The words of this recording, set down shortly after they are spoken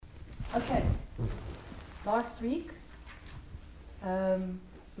Okay, last week we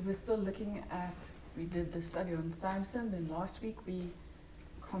were still looking at, we did the study on Samson, then last week we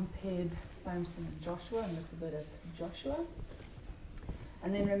compared Samson and Joshua and looked a bit at Joshua.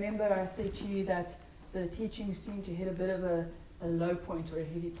 And then remember I said to you that the teaching seemed to hit a bit of a low point or a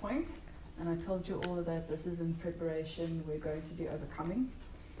heavy point, and I told you all of that this is in preparation, we're going to do overcoming.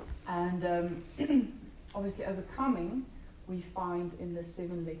 And obviously overcoming we find in the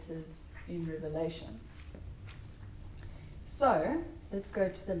 7 letters in Revelation. So let's go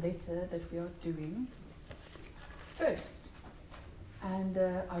to the letter that we are doing first. And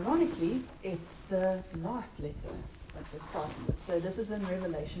ironically, it's the last letter that we're starting with. So this is in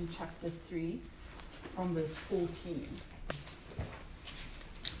Revelation chapter 3 from verse 14.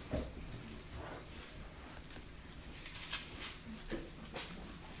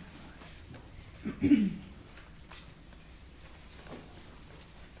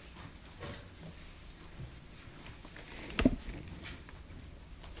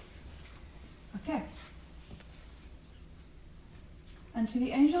 Okay. And to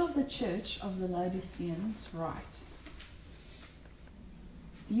the angel of the church of the Laodiceans write,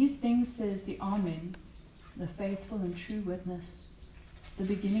 these things says the Amen, the faithful and true witness, the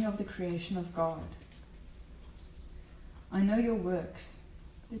beginning of the creation of God. I know your works,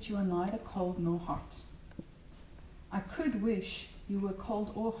 that you are neither cold nor hot. I could wish you were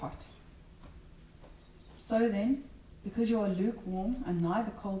cold or hot. So then, because you are lukewarm and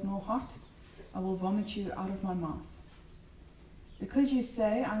neither cold nor hot, I will vomit you out of my mouth. Because you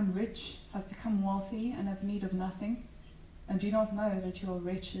say, I am rich, have become wealthy, and have need of nothing, and do not know that you are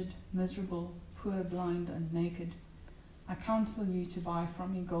wretched, miserable, poor, blind, and naked, I counsel you to buy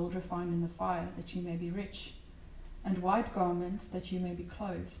from me gold refined in the fire, that you may be rich, and white garments, that you may be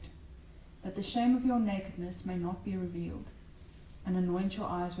clothed, that the shame of your nakedness may not be revealed, and anoint your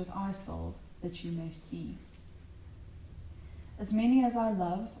eyes with eye salve, that you may see. As many as I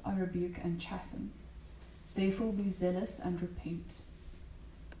love, I rebuke and chasten. Therefore be zealous and repent.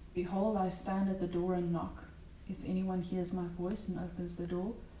 Behold, I stand at the door and knock. If anyone hears my voice and opens the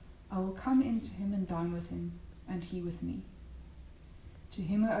door, I will come into him and dine with him, and he with me. To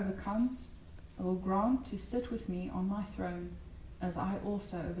him who overcomes, I will grant to sit with me on my throne, as I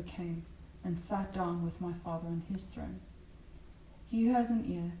also overcame, and sat down with my Father on his throne. He who has an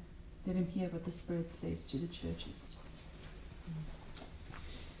ear, let him hear what the Spirit says to the churches.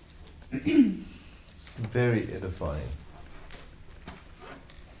 Very edifying.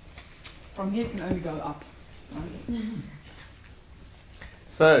 From here it can only go up. Right?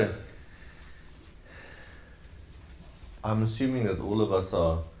 So, I'm assuming that all of us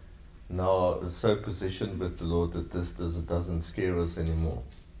are now so positioned with the Lord that this doesn't scare us anymore.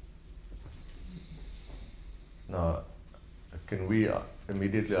 Now, can we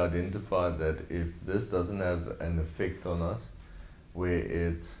immediately identify that if this doesn't have an effect on us, where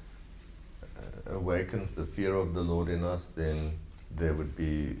it awakens the fear of the Lord in us, then there would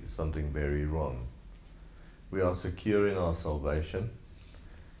be something very wrong. We are secure in our salvation.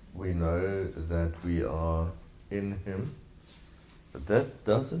 We know that we are in Him. But that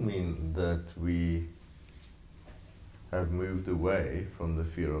doesn't mean that we have moved away from the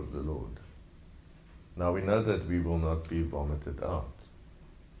fear of the Lord. Now we know that we will not be vomited out.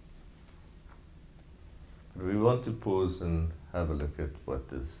 But we want to pause and have a look at what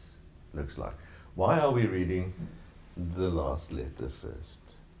this looks like. Why are we reading the last letter first?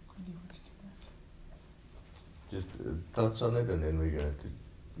 Just touch on it, and then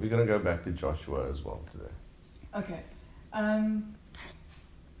we're going to go back to Joshua as well today. Okay.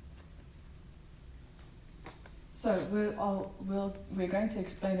 So we're going to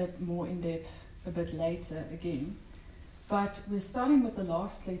explain it more in depth a bit later again. But we're starting with the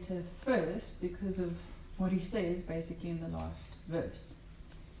last letter first because of what he says basically in the last verse.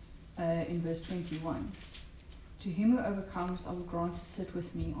 In verse 21. To him who overcomes, I will grant to sit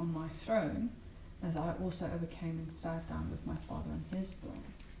with me on my throne, as I also overcame and sat down with my Father on his throne.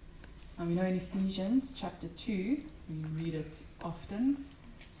 And we know in Ephesians chapter 2, we read it often,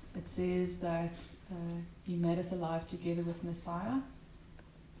 it says that he made us alive together with Messiah,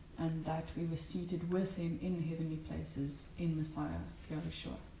 and that we were seated with him in heavenly places in Messiah,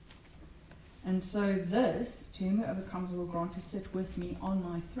 Yahushua. And so this, to him who overcomes, I will grant to sit with me on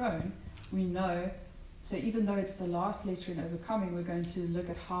my throne, we know, so even though it's the last letter in overcoming, we're going to look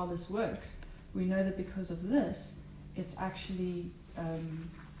at how this works. We know that because of this, it's actually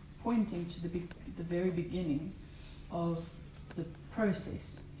pointing to the very beginning of the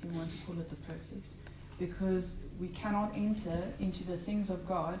process, if you want to call it the process. Because we cannot enter into the things of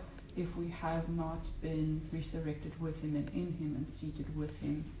God if we have not been resurrected with him and in him and seated with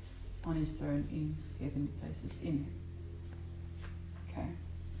him on his throne in heavenly places in him. Okay.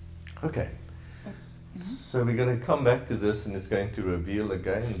 Okay. Mhm. So we're going to come back to this, and it's going to reveal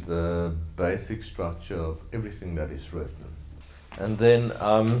again the basic structure of everything that is written. And then,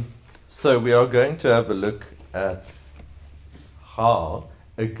 so we are going to have a look at how,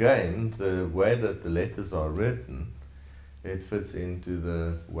 again, the way that the letters are written, it fits into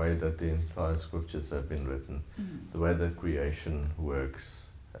the way that the entire scriptures have been written, the way that creation works,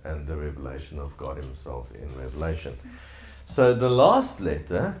 and the revelation of God himself in Revelation. So the last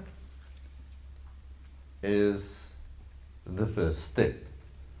letter is the first step.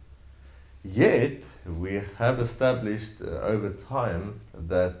 Yet, we have established over time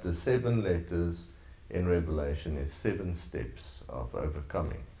that the 7 letters in Revelation is 7 steps of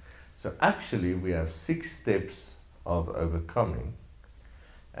overcoming. So actually we have 6 steps of overcoming,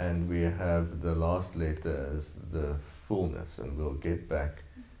 and we have the last letter as the fullness, and we'll get back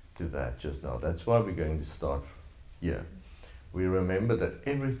to that just now. That's why we're going to start here. We remember that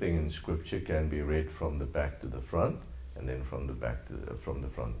everything in Scripture can be read from the back to the front, and then from the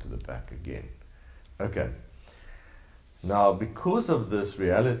front to the back again. Okay. Now, because of this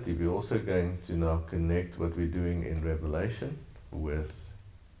reality, we're also going to now connect what we're doing in Revelation with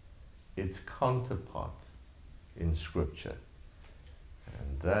its counterpart in Scripture.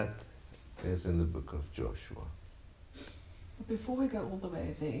 And that is in the book of Joshua. Before we go all the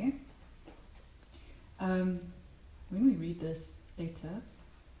way there, when we read this letter,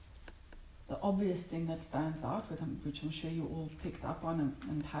 the obvious thing that stands out, which I'm sure you all picked up on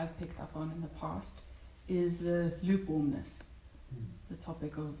and have picked up on in the past, is the lukewarmness. The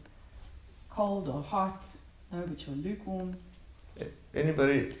topic of cold or hot, which are lukewarm. Is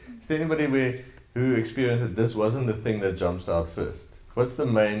there anybody who experienced that this wasn't the thing that jumps out first? What's the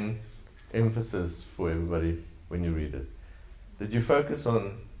main emphasis for everybody when you read it? Did you focus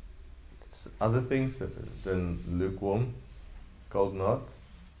on other things than lukewarm, cold, and hot?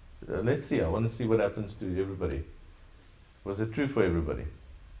 Let's see. I want to see what happens to everybody. Was it true for everybody?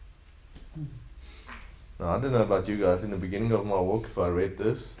 Now, I don't know about you guys. In the beginning of my walk, if I read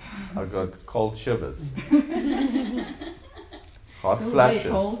this, I got cold shivers. Hot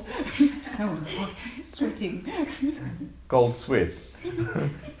flashes. Cold. No, hot, sweating. Cold sweat.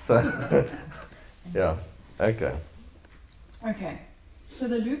 So, yeah. Okay. Okay. So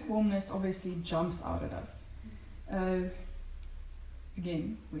the lukewarmness obviously jumps out at us.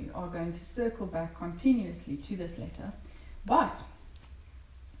 Again, we are going to circle back continuously to this letter. But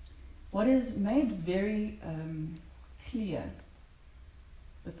what is made very clear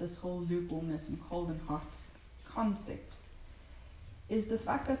with this whole lukewarmness and cold and hot concept is the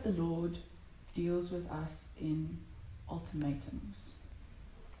fact that the Lord deals with us in ultimatums.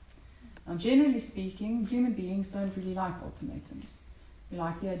 Now, generally speaking, human beings don't really like ultimatums. We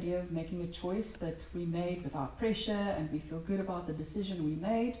like the idea of making a choice that we made without pressure, and we feel good about the decision we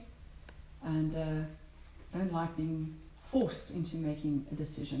made, and don't like being forced into making a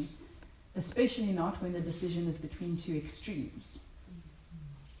decision, especially not when the decision is between 2 extremes.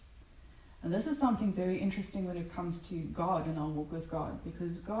 And this is something very interesting when it comes to God and our walk with God,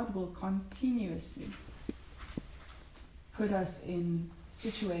 because God will continuously put us in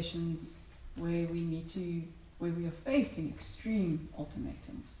situations where we are facing extreme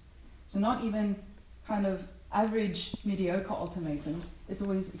ultimatums. So not even kind of average, mediocre ultimatums. It's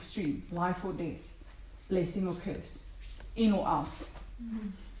always extreme. Life or death. Blessing or curse. In or out.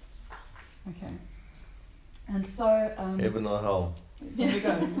 Okay. And so... heaven or hell. There we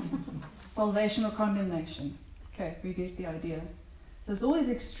go. Salvation or condemnation. Okay, we get the idea. So it's always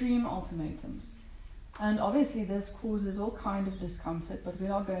extreme ultimatums. And obviously this causes all kind of discomfort, but we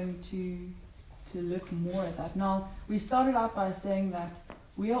are going to look more at that. Now, we started out by saying that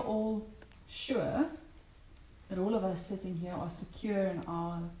we are all sure that all of us sitting here are secure in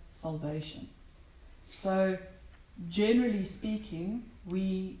our salvation. So, generally speaking,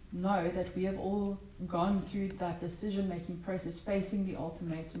 we know that we have all gone through that decision-making process, facing the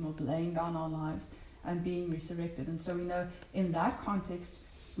ultimatum of laying down our lives and being resurrected. And so we know in that context,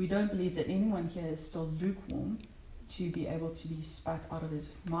 we don't believe that anyone here is still lukewarm to be able to be spat out of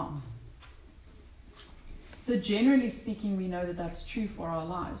his mouth. So generally speaking, we know that that's true for our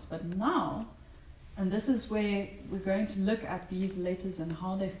lives. But now, and this is where we're going to look at these letters and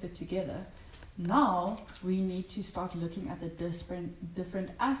how they fit together, now we need to start looking at the different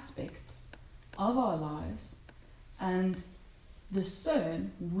aspects of our lives and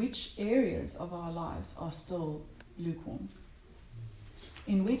discern which areas of our lives are still lukewarm.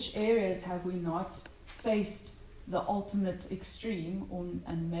 In which areas have we not faced the ultimate extreme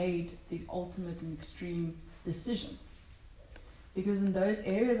and made the ultimate and extreme decision? Because in those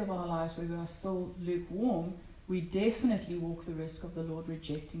areas of our lives where we are still lukewarm, we definitely walk the risk of the Lord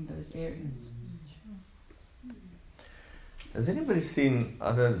rejecting those areas. Has anybody seen,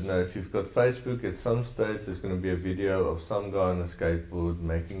 I don't know if you've got Facebook, at some stage there's going to be a video of some guy on a skateboard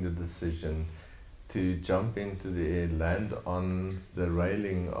making the decision to jump into the air, land on the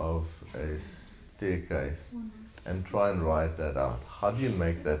railing of a staircase and try and ride that out. How do you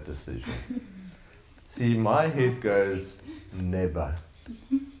make that decision? See, my head goes, never.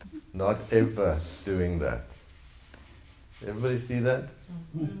 Not ever doing that. Everybody see that?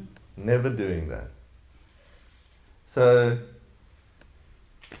 Never doing that. So,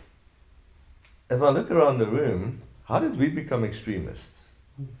 if I look around the room, how did we become extremists?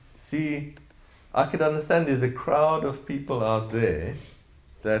 See, I could understand there's a crowd of people out there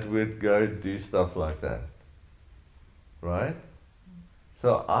that would go do stuff like that. Right?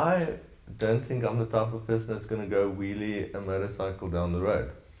 So I don't think I'm the type of person that's going to go wheelie a motorcycle down the road.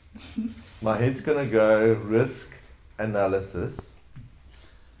 My head's going to go risk analysis.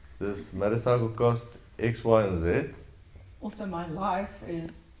 This motorcycle cost X, Y, and Z. Also, my life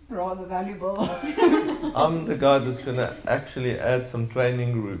is rather valuable. I'm the guy that's going to actually add some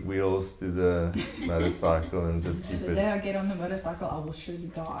training wheels to the motorcycle and just keep The it. day I get on the motorcycle, I will surely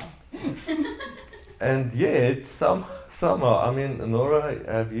die. And yet, somehow, I mean, Nora,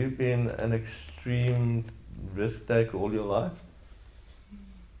 have you been an extreme risk taker all your life?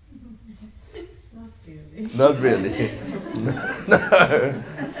 Not really. Not really. No.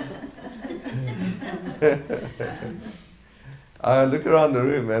 I look around the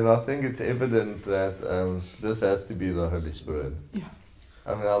room and I think it's evident that this has to be the Holy Spirit. Yeah.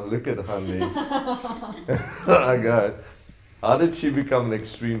 I mean, I look at Honey. I go, how did she become an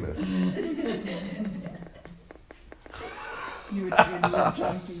extremist? You would really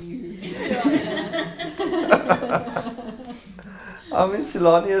junkie, you. I mean,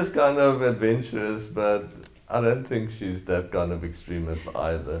 Silani is kind of adventurous, but I don't think she's that kind of extremist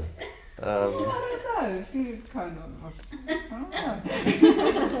either. Well, I don't know. If you kind of, I don't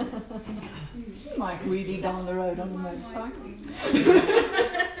know. She might wheelie down the road on a motorcycle.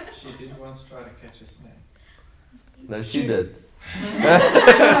 She did once try to catch a snake. No, she did. No,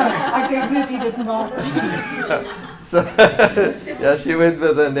 I definitely did not. So, yeah, she went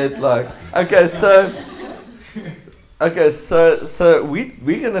with a net like. Okay, so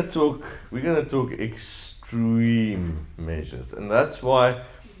we're gonna talk extreme measures, and that's why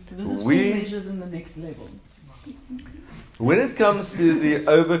This is for measures in the next level. when it comes to the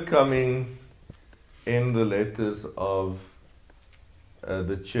overcoming in the letters of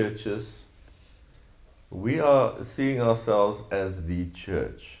the churches, we are seeing ourselves as the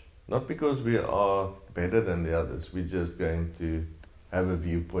church. Not because we are better than the others, we're just going to have a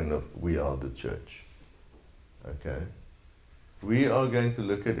viewpoint of we are the church. Okay? We are going to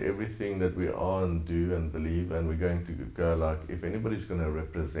look at everything that we are and do and believe, and we're going to go like, if anybody's going to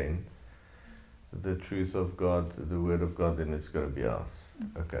represent the truth of God, the Word of God, then it's going to be us.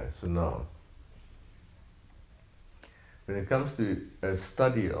 Okay, so now, when it comes to a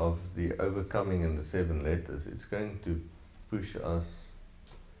study of the overcoming in the 7 letters, it's going to push us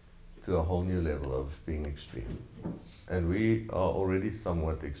to a whole new level of being extreme. And we are already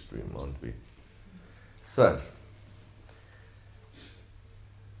somewhat extreme, aren't we? So,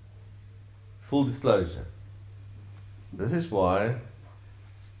 full disclosure. This is why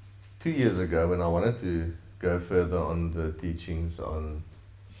 2 years ago, when I wanted to go further on the teachings on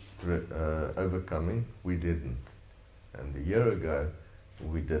overcoming, we didn't. And a year ago,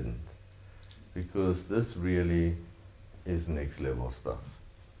 we didn't. Because this really is next level stuff.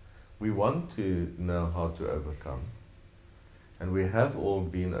 We want to know how to overcome. And we have all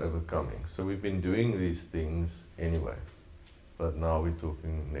been overcoming. So we've been doing these things anyway. But now we're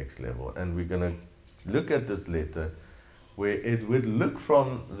talking next level. And we're going to look at this letter where it would look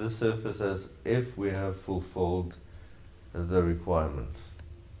from the surface as if we have fulfilled the requirements.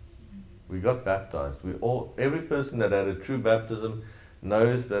 We got baptized. Every person that had a true baptism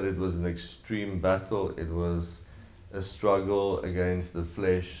knows that it was an extreme battle. It was a struggle against the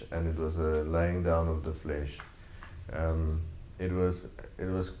flesh, and it was a laying down of the flesh. It was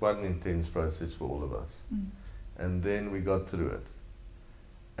quite an intense process for all of us. And then we got through it.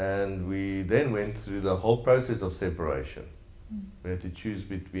 And we then went through the whole process of separation. We had to choose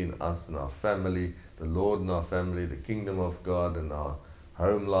between us and our family, the Lord and our family, the kingdom of God and our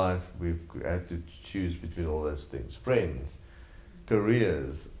home life. We had to choose between all those things. Friends,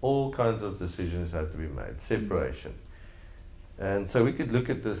 careers, all kinds of decisions had to be made. Separation. And so we could look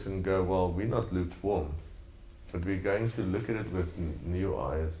at this and go, well, we're not lukewarm. But we're going to look at it with new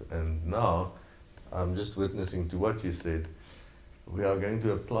eyes. And now, I'm just witnessing to what you said. we are going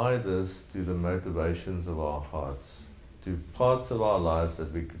to apply this to the motivations of our hearts, to parts of our lives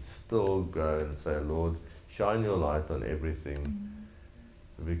that we could still go and say, Lord, shine your light on everything,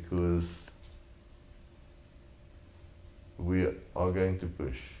 because we are going to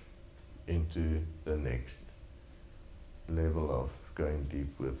push into the next level of going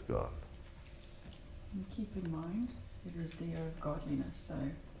deep with God. And keep in mind, it is the year of godliness, so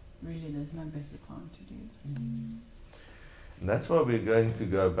really there's no better time to do this. And that's why we're going to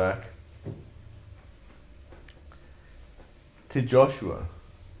go back to Joshua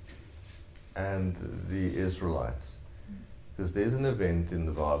and the Israelites, because there's an event in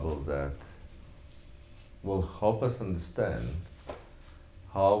the Bible that will help us understand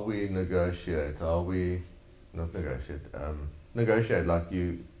how we negotiate, negotiate like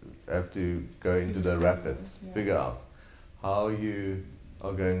you have to go into the rapids, figure out how you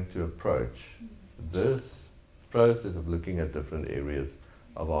are going to approach this process of looking at different areas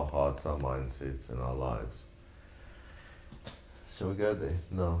of our hearts, our mindsets, and our lives. Shall we go there?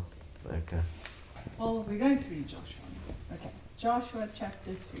 No. Okay. Well, we're going to read Joshua. Okay. Joshua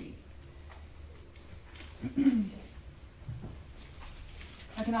chapter 3.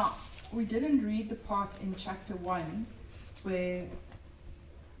 Okay, now, we didn't read the part in chapter 1 where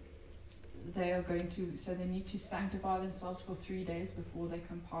they are going to, so they need to sanctify themselves for 3 days before they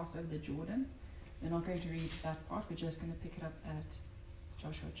can pass over the Jordan. We're not going to read that part, we're just going to pick it up at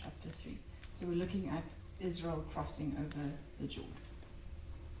Joshua chapter 3. So we're looking at Israel crossing over the Jordan.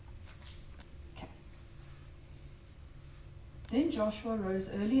 Okay. Then Joshua rose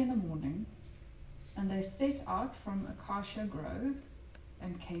early in the morning, and they set out from Acacia Grove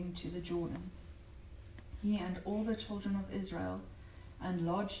and came to the Jordan, he and all the children of Israel, and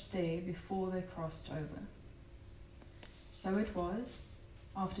lodged there before they crossed over. So it was,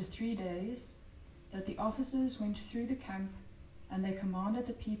 after 3 days, that the officers went through the camp, and they commanded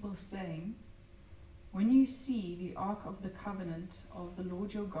the people, saying, When you see the ark of the covenant of the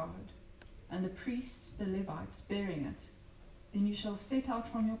Lord your God, and the priests, the Levites, bearing it, then you shall set out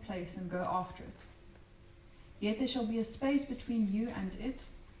from your place and go after it. Yet there shall be a space between you and it,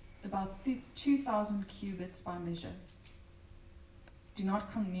 about 2,000 cubits by measure. Do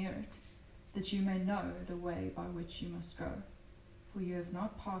not come near it, that you may know the way by which you must go, for you have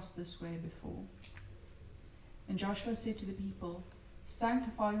not passed this way before. And Joshua said to the people,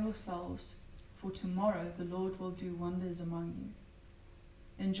 Sanctify yourselves, for tomorrow the Lord will do wonders among you.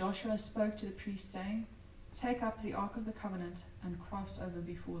 Then Joshua spoke to the priests, saying, Take up the ark of the covenant and cross over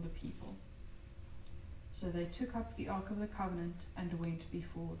before the people. So they took up the ark of the covenant and went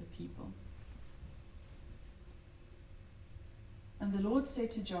before the people. And the Lord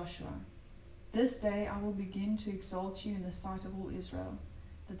said to Joshua, This day I will begin to exalt you in the sight of all Israel,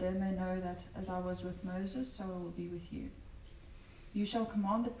 that they may know that as I was with Moses, so I will be with you. You shall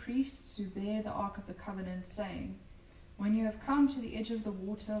command the priests who bear the ark of the covenant, saying, When you have come to the edge of the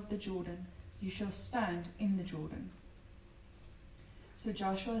water of the Jordan, you shall stand in the Jordan. So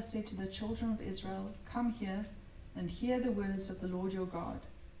Joshua said to the children of Israel, Come here and hear the words of the Lord your God.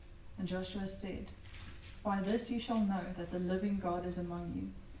 And Joshua said, By this you shall know that the living God is among you,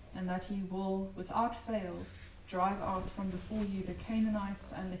 and that he will, without fail, drive out from before you the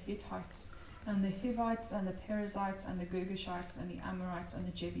Canaanites and the Hittites, and the Hivites and the Perizzites and the Girgashites and the Amorites and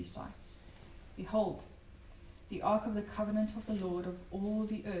the Jebusites. Behold, the ark of the covenant of the Lord of all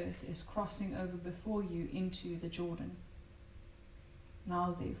the earth is crossing over before you into the Jordan.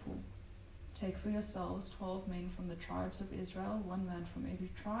 Now therefore, take for yourselves 12 men from the tribes of Israel, 1 man from every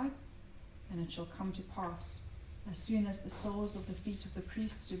tribe, and it shall come to pass, as soon as the soles of the feet of the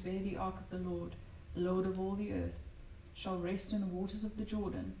priests who bear the ark of the Lord of all the earth, shall rest in the waters of the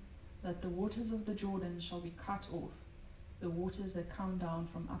Jordan, that the waters of the Jordan shall be cut off, the waters that come down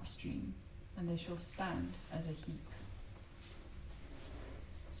from upstream, and they shall stand as a heap.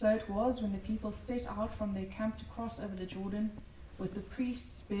 So it was, when the people set out from their camp to cross over the Jordan, with the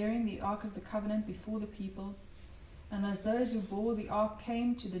priests bearing the ark of the covenant before the people, and as those who bore the ark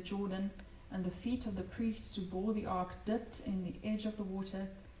came to the Jordan, and the feet of the priests who bore the ark dipped in the edge of the water,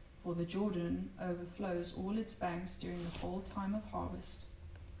 for the Jordan overflows all its banks during the whole time of harvest,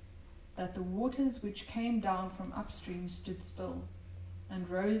 that the waters which came down from upstream stood still, and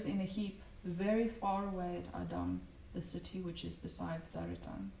rose in a heap very far away at Adam, the city which is beside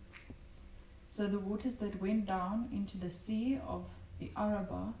Zaretan. So the waters that went down into the sea of the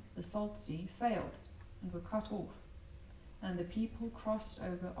Arabah, the salt sea, failed and were cut off, and the people crossed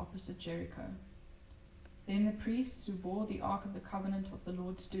over opposite Jericho. Then the priests who bore the ark of the covenant of the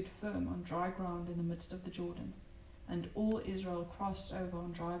Lord stood firm on dry ground in the midst of the Jordan, and all Israel crossed over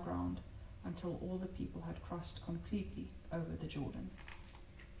on dry ground, until all the people had crossed completely over the Jordan.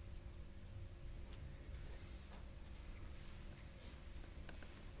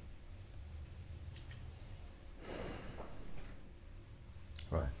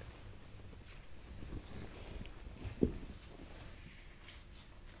 Right.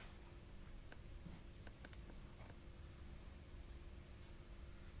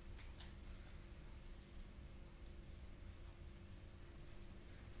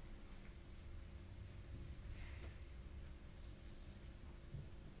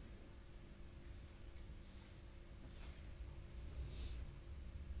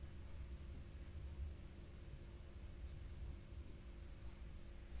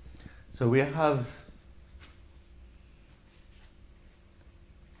 So we have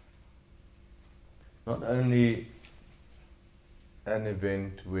not only an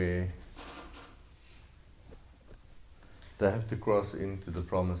event where they have to cross into the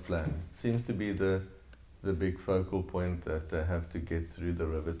promised land. Seems to be the big focal point, that they have to get through the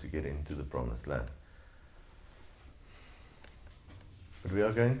river to get into the promised land. But we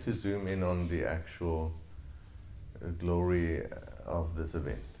are going to zoom in on the actual glory of this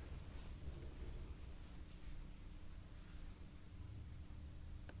event.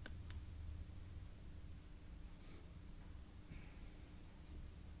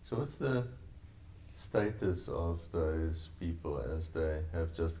 So what's the status of those people as they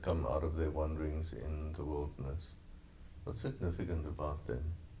have just come out of their wanderings in the wilderness? What's significant about them?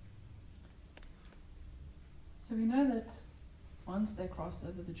 So we know that once they cross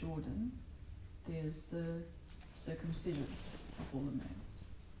over the Jordan, there's the circumcision of all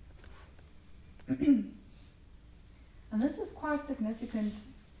the males. And this is quite significant,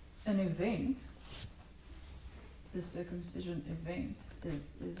 an event. The circumcision event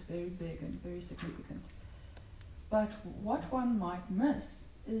is very big and very significant. But what one might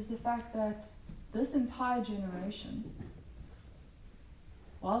miss is the fact that this entire generation,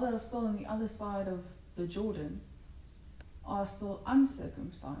 while they're still on the other side of the Jordan, are still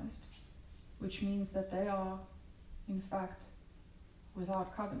uncircumcised, which means that they are, in fact,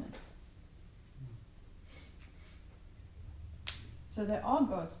 without covenant. So they are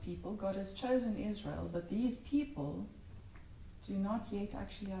God's people. God has chosen Israel, but these people do not yet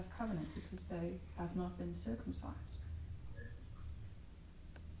actually have covenant because they have not been circumcised.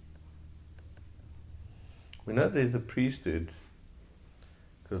 We know there's a priesthood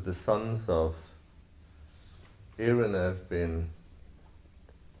because the sons of Aaron have been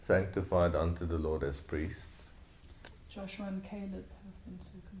sanctified unto the Lord as priests. Joshua and Caleb have been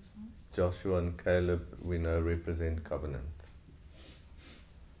circumcised. Joshua and Caleb, we know, represent covenant.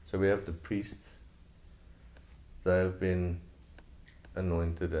 So we have the priests. They have been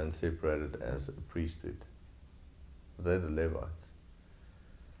anointed and separated as a priesthood. They're the Levites.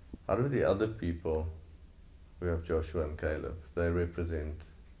 Out of the other people, we have Joshua and Caleb. They represent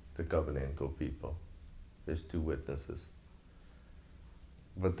the covenantal people. There's 2 witnesses.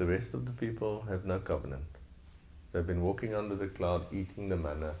 But the rest of the people have no covenant. They've been walking under the cloud, eating the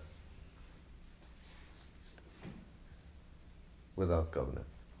manna, without covenant.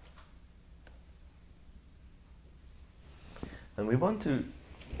 And we want to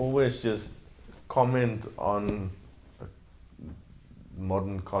always just comment on a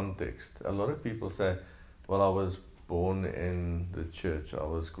modern context. A lot of people say, well, I was born in the church, I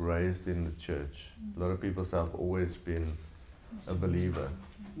was raised in the church. A lot of people say, I've always been a believer.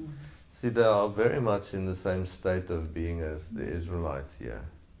 See, they are very much in the same state of being as the Israelites here.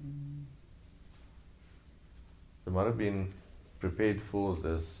 They might have been prepared for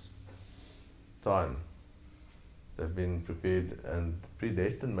this time. They've been prepared and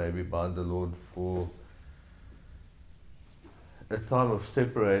predestined maybe by the Lord for a time of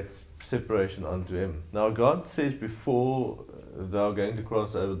separation unto Him. Now God says before they are going to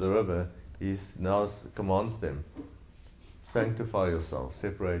cross over the river, He now commands them, sanctify yourselves,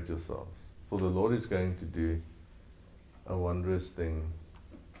 separate yourselves. For the Lord is going to do a wondrous thing,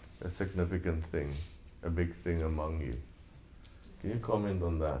 a significant thing, a big thing among you. Can you comment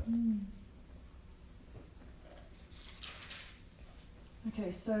on that?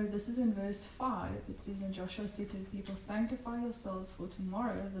 Okay, so this is in verse 5. It says, and Joshua said to the people, sanctify yourselves, for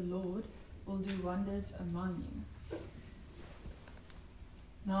tomorrow the Lord will do wonders among you.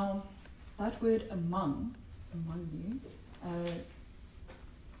 Now, that word among you,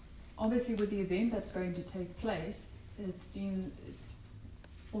 obviously with the event that's going to take place, it seems it's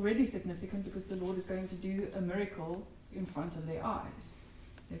already significant because the Lord is going to do a miracle in front of their eyes.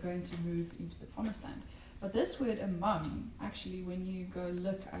 They're going to move into the promised land. But this word among, actually, when you go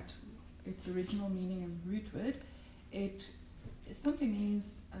look at its original meaning and root word, it simply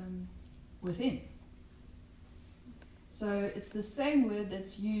means within. So it's the same word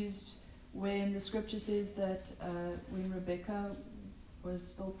that's used when the scripture says that when Rebecca was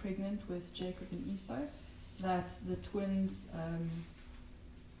still pregnant with Jacob and Esau, that the twins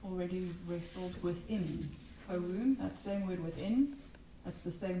already wrestled within her womb. That same word within, that's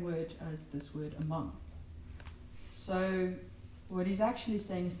the same word as this word among. So what he's actually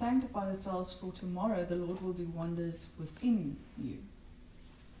saying is, sanctify yourselves, for tomorrow the Lord will do wonders within you.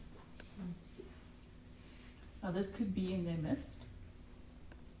 Now this could be in their midst,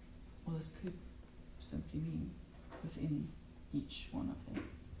 or this could simply mean within each one of them.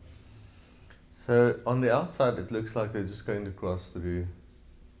 So on the outside it looks like they're just going to cross through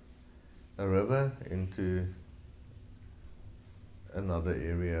a river into another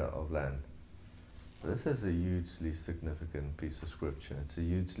area of land. This is a hugely significant piece of scripture. It's a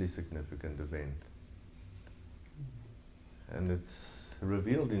hugely significant event. And it's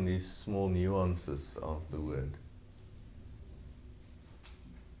revealed in these small nuances of the word.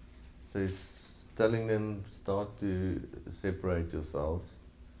 So he's telling them, start to separate yourselves.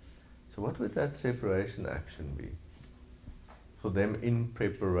 So what would that separation action be? For them, in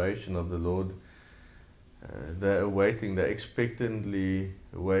preparation of the Lord, they're waiting, they're expectantly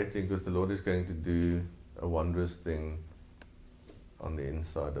waiting, because the Lord is going to do a wondrous thing on the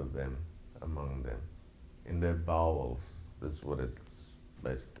inside of them, among them, in their bowels. That's what it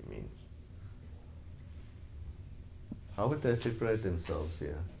basically means. How would they separate themselves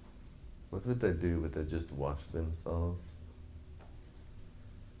here? What would they do? Would they just wash themselves?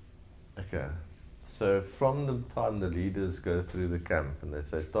 Okay, so from the time the leaders go through the camp and they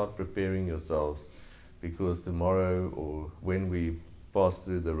say, start preparing yourselves, because tomorrow or when we pass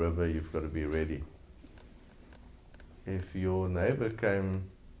through the river, you've got to be ready. If your neighbor came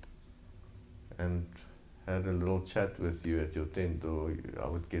and had a little chat with you at your tent, or I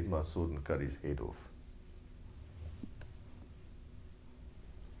would get my sword and cut his head off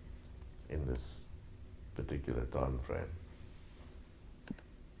in this particular time frame.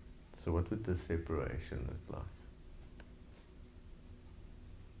 So what would the separation look like?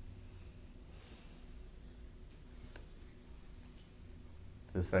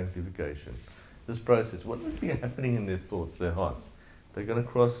 The sanctification, this process, what would be happening in their thoughts, their hearts? They're going to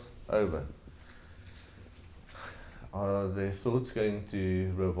cross over. Are their thoughts going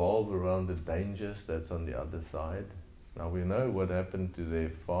to revolve around the dangers that's on the other side? Now we know what happened to their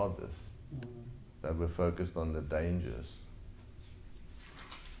fathers. They were focused on the dangers.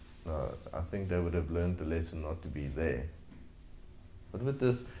 Now, I think they would have learned the lesson not to be there. What would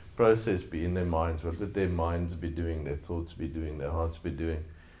this process be in their minds? What would their minds be doing, their thoughts be doing, their hearts be doing?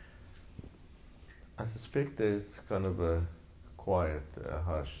 I suspect there's kind of a quiet, a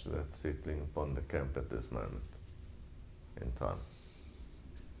hush that's settling upon the camp at this moment in time.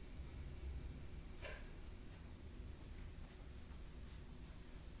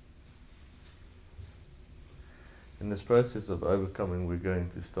 In this process of overcoming, we're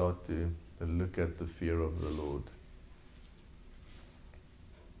going to start to look at the fear of the Lord.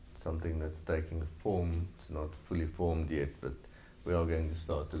 Something that's taking form. It's not fully formed yet, but we are going to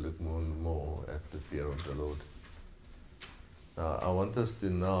start to look more and more at the fear of the Lord. Now, I want us to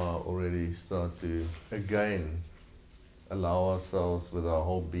now already start to again allow ourselves with our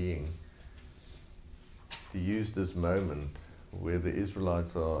whole being to use this moment where the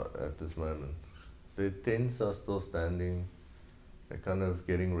Israelites are at this moment. Their tents are still standing. They're kind of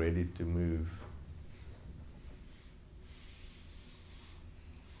getting ready to move.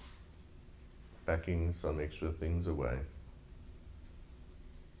 Packing some extra things away.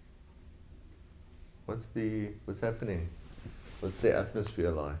 What's happening? What's the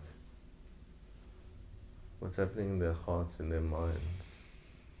atmosphere like? What's happening in their hearts, in their minds?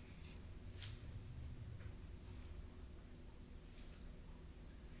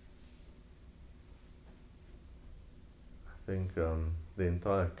 I think the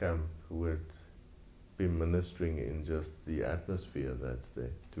entire camp would be ministering in just the atmosphere that's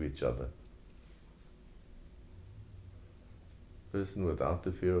there to each other. Person without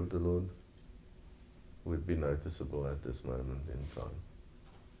the fear of the Lord would be noticeable at this moment in time.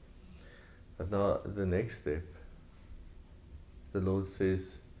 But now the next step, the Lord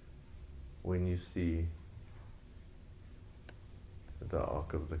says, when you see the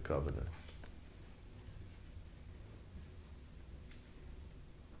Ark of the Covenant.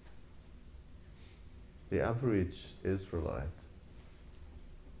 The average Israelite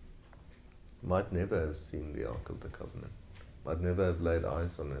might never have seen the Ark of the Covenant, might never have laid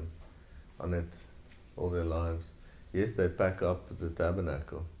eyes on it all their lives. Yes, they pack up the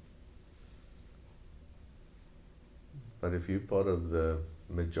tabernacle, but if you're part of the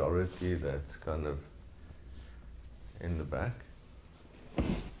majority that's kind of in the back,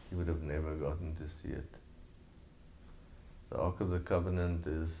 you would have never gotten to see it. The Ark of the Covenant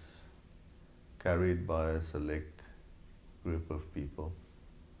is carried by a select group of people,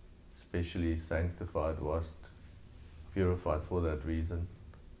 especially sanctified, washed, purified for that reason.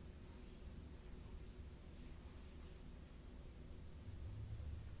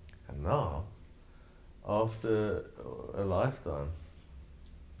 And now, after a lifetime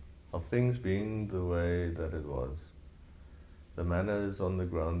of things being the way that it was, the manna is on the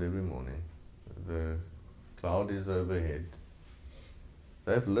ground every morning, the cloud is overhead,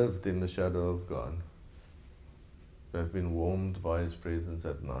 they've lived in the shadow of God, they've been warmed by His presence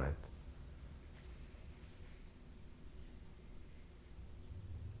at night.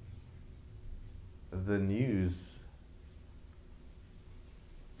 The news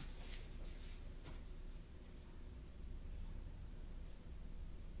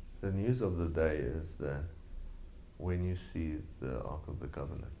of the day is that when you see the Ark of the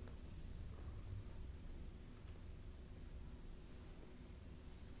Covenant,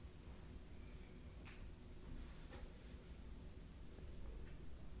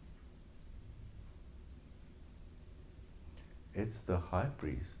 it's the high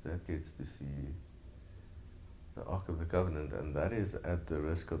priest that gets to see the Ark of the Covenant, and that is at the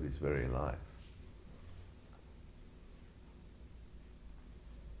risk of his very life.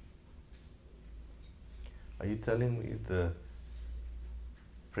 Are you telling me the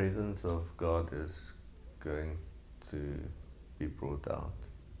presence of God is going to be brought out?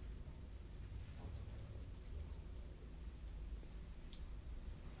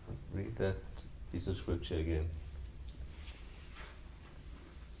 Read that piece of scripture again.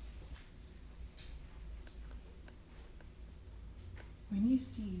 When you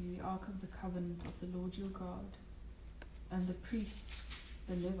see the Ark of the Covenant of the Lord your God, and the priests,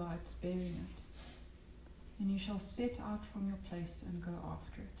 the Levites, bearing it, then you shall set out from your place and go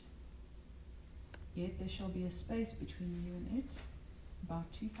after it. Yet there shall be a space between you and it,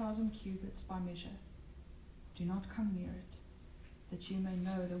 about 2,000 cubits by measure. Do not come near it, that you may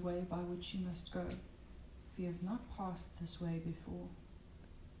know the way by which you must go, for you have not passed this way before.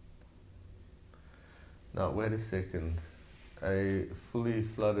 Now wait a second. A fully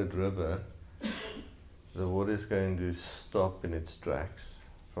flooded river, the water is going to stop in its tracks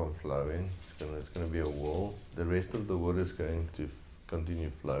from flowing. It's going to be a wall. The rest of the water is going to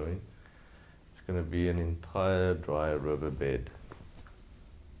continue flowing. It's going to be an entire dry riverbed.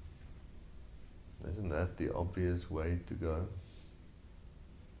 Isn't that the obvious way to go?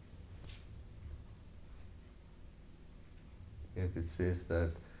 Yet it says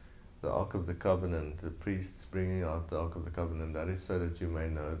that the Ark of the Covenant, the priests bringing out the Ark of the Covenant, that is so that you may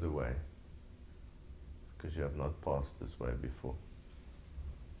know the way, because you have not passed this way before.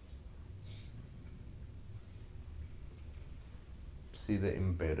 See the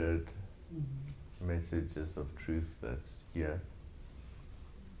embedded messages of truth that's here.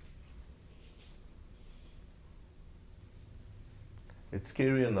 It's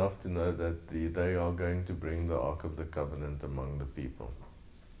scary enough to know that they are going to bring the Ark of the Covenant among the people.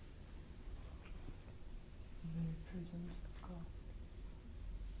 The very presence of God.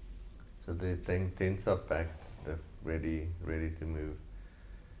 So the tents are packed, they're ready to move.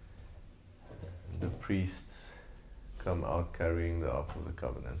 The priests come out carrying the Ark of the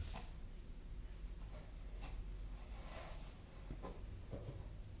Covenant.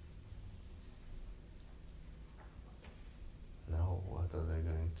 Now what are they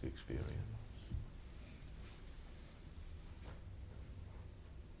going to experience?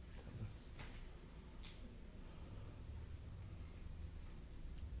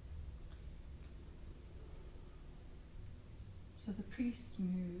 So the priests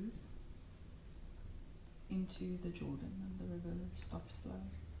move into the Jordan and the river stops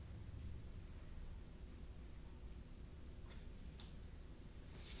flowing.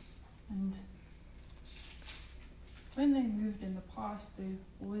 And when they moved in the past, they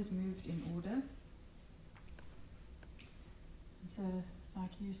always moved in order. And so, like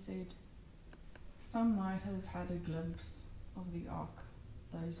you said, some might have had a glimpse of the ark,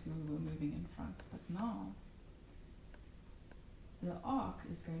 those who were moving in front, but now the ark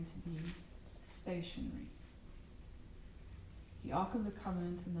is going to be stationary. The Ark of the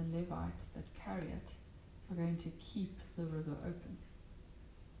Covenant and the Levites that carry it are going to keep the river open.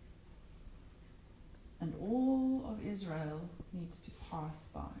 And all of Israel needs to pass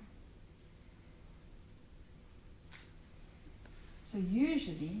by. So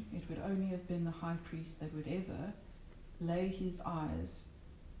usually it would only have been the high priest that would ever lay his eyes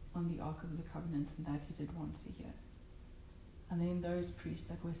on the Ark of the Covenant, and that he did once a year. and then those priests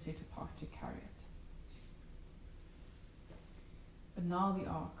that were set apart to carry it. But now the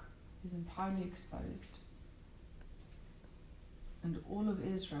ark is entirely exposed, and all of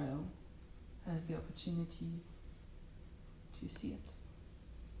Israel has the opportunity to see it.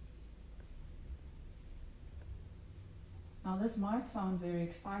 Now this might sound very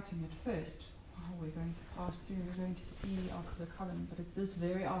exciting at first. Oh, we're going to pass through, we're going to see the Ark of the Covenant, but it's this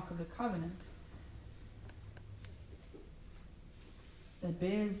very Ark of the Covenant that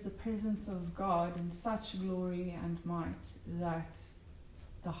bears the presence of God in such glory and might that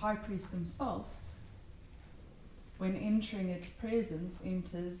the high priest himself, when entering its presence,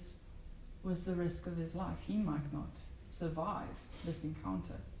 enters with the risk of his life. He might not survive this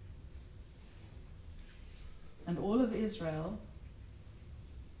encounter. And all of Israel,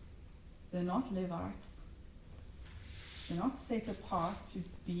 they're not Levites. They're not set apart to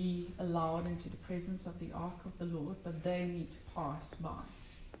be allowed into the presence of the ark of the Lord, but they need to pass by.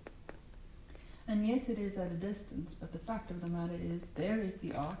 And yes, it is at a distance, but the fact of the matter is, there is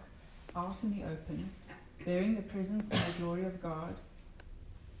the ark, out in the open, bearing the presence and the glory of God.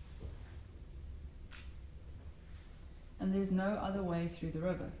 And there's no other way through the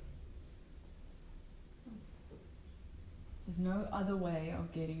river. There's no other way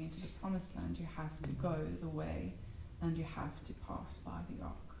of getting into the promised land. You have to go the way, and you have to pass by the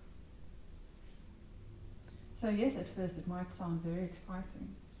ark. So yes, at first it might sound very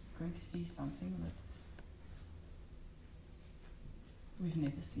exciting. You're going to see something that we've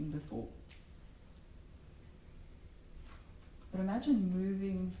never seen before. But imagine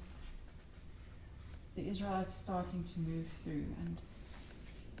moving, the Israelites starting to move through, and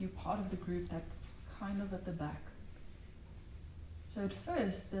you're part of the group that's kind of at the back. So at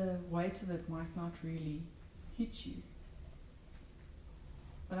first, the weight of it might not really hit you.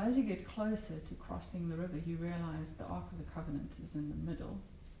 But as you get closer to crossing the river, you realize the Ark of the Covenant is in the middle.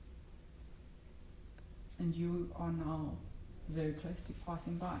 And you are now very close to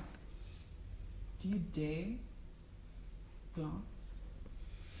passing by. Do you dare glance?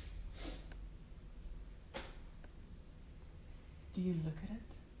 Do you look at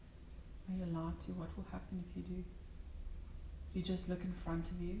it? Are you allowed to? What will happen if you do? You just look in front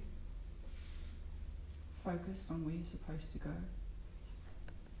of you, focused on where you're supposed to go.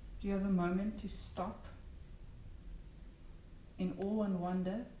 Do you have a moment to stop in awe and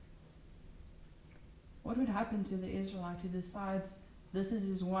wonder? What would happen to the Israelite who decides this is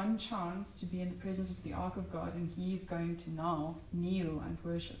his one chance to be in the presence of the Ark of God, and he's going to now kneel and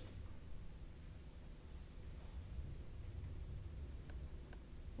worship?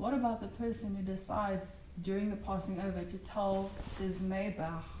 What about the person who decides during the passing over to tell his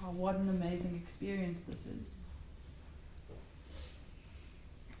neighbor what an amazing experience this is?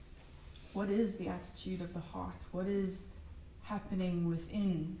 What is the attitude of the heart? What is happening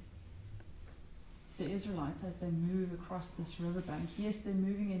within the Israelites as they move across this riverbank? Yes, they're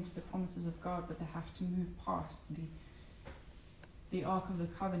moving into the promises of God, but they have to move past the Ark of the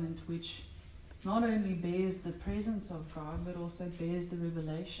Covenant, which not only bears the presence of God, but also bears the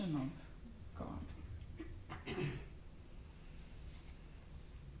revelation of God.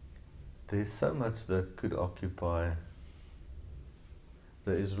 There's so much that could occupy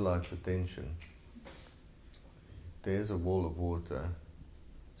the Israelites' attention. There's a wall of water.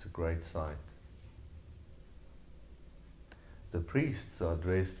 It's a great sight. The priests are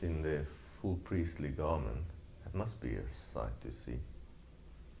dressed in their full priestly garment. That must be a sight to see.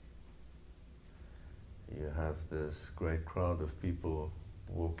 You have this great crowd of people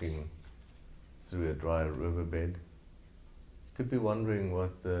walking through a dry riverbed. You could be wondering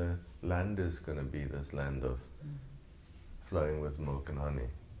what the land is going to be, this land of flowing with milk and honey.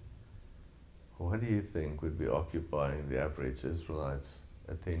 What do you think would be occupying the average Israelite's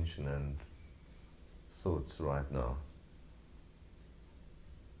attention and thoughts right now?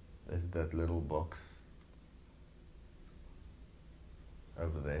 Is it that little box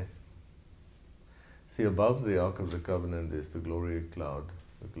over there? See, above the Ark of the Covenant is the glory cloud,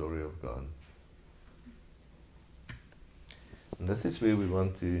 the glory of God. And this is where we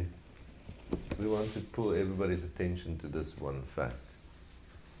want to pull everybody's attention to this one fact.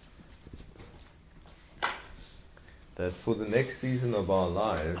 That for the next season of our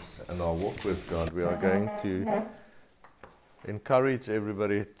lives and our walk with God, we are going to encourage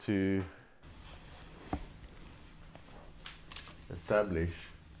everybody to establish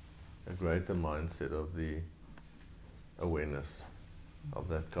a greater mindset of the awareness of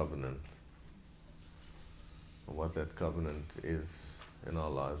that covenant, what that covenant is in our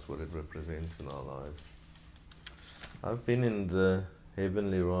lives, what it represents in our lives. I've been in the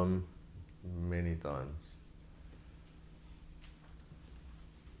heavenly realm many times,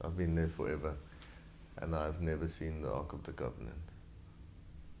 I've been there forever, and I've never seen the Ark of the Covenant.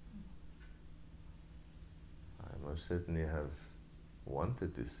 I most certainly have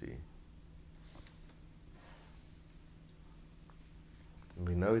wanted to see.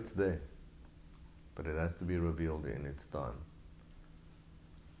 We know it's there, but it has to be revealed in its time.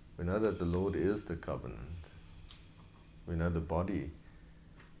 We know that the Lord is the covenant. We know the body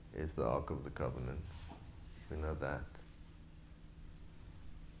is the Ark of the Covenant. We know that.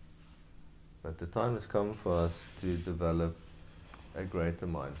 But the time has come for us to develop a greater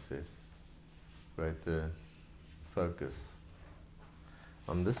mindset, greater focus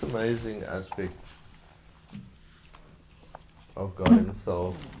on this amazing aspect of God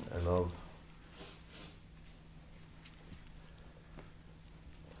Himself and of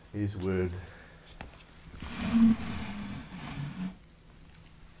His Word.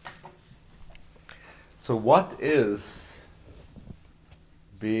 So what is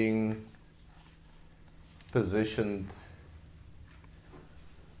being positioned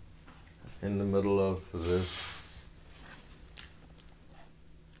in the middle of this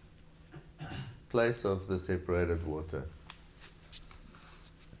place of the separated water?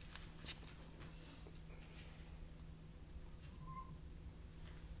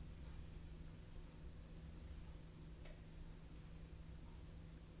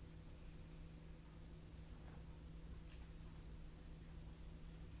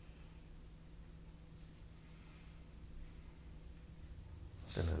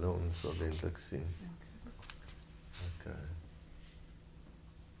 En hulle ons sal eintlik sien. Okay.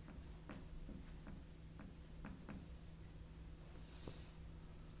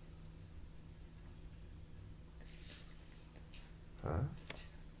 Huh?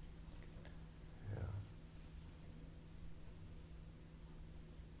 Yeah.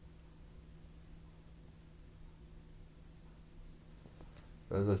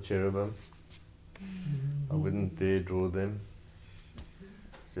 Those are cherubim. I wouldn't dare draw them.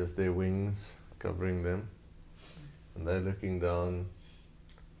 It's just their wings covering them, and they're looking down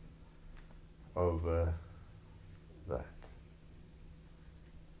over that.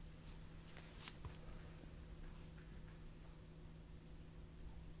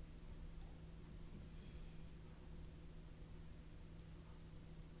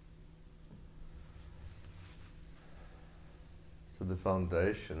 So the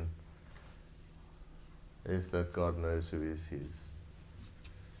foundation is that God knows who is His.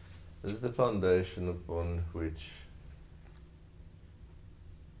 This is the foundation upon which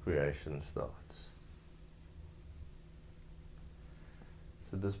creation starts.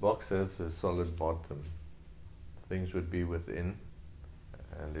 So this box has a solid bottom. Things would be within,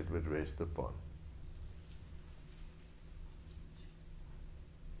 and it would rest upon.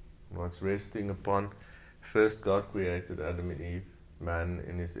 What's resting upon? First, God created Adam and Eve, man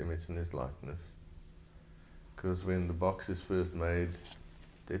in His image and His likeness. Because when the box is first made,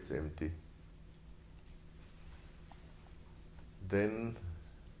 it's empty. Then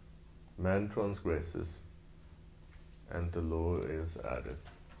man transgresses, and the law is added.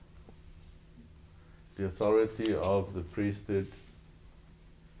 The authority of the priesthood,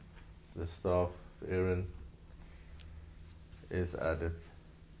 the staff of Aaron, is added.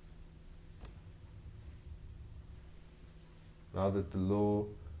 Now that the law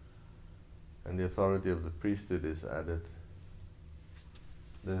and the authority of the priesthood is added,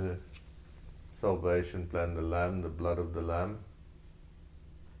 the salvation plan, the lamb, the blood of the lamb,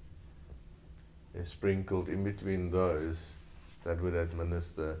 is sprinkled in between those that would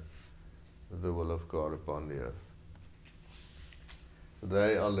administer the will of God upon the earth. So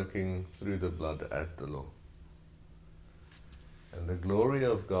they are looking through the blood at the law. And the glory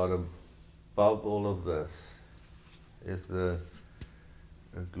of God above all of this is the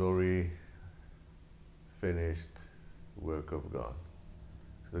glory finished work of God.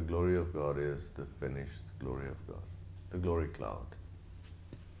 The glory of God is the finished glory of God, the glory cloud.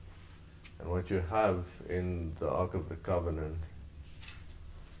 And what you have in the Ark of the Covenant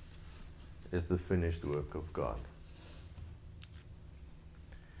is the finished work of God.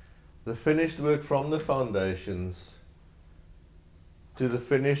 The finished work from the foundations to the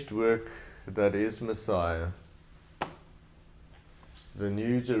finished work that is Messiah, the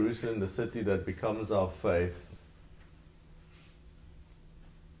New Jerusalem, the city that becomes our faith,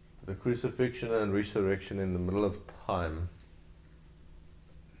 the crucifixion and resurrection in the middle of time.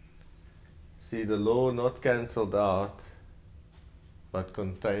 See, the law not cancelled out, but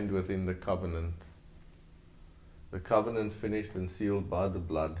contained within the covenant. The covenant finished and sealed by the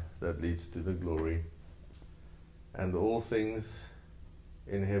blood that leads to the glory. And all things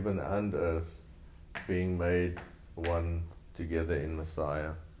in heaven and earth being made one together in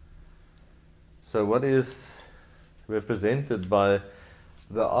Messiah, So what is represented by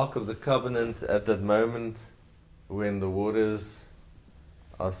the Ark of the Covenant at that moment when the waters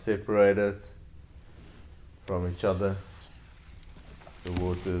are separated from each other, the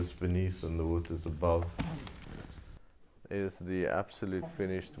waters beneath and the waters above, is the absolute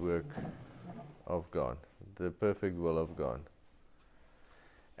finished work of God, the perfect will of God.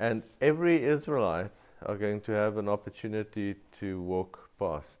 And every Israelite are going to have an opportunity to walk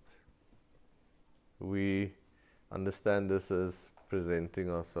past. We understand this as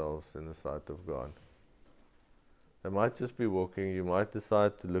presenting ourselves in the sight of God. They might just be walking. You might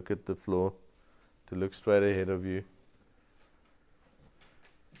decide to look at the floor, to look straight ahead of you.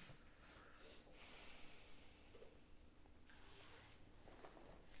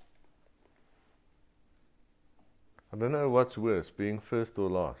 I don't know what's worse, being first or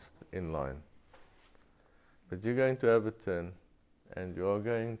last in line. But you're going to have a turn, and you're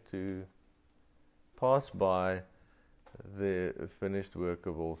going to pass by the finished work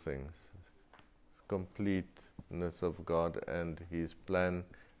of all things. Completeness of God and His plan.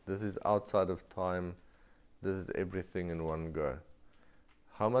 This is outside of time. This is everything in one go.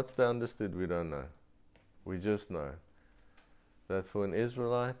 How much they understood, we don't know. We just know that for an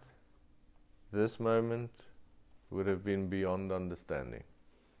Israelite, this moment would have been beyond understanding.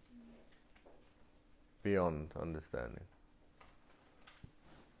 Beyond understanding.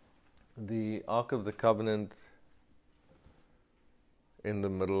 The Ark of the Covenant in the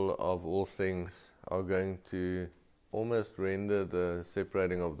middle of all things are going to almost render the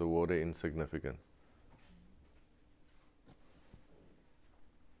separating of the water insignificant.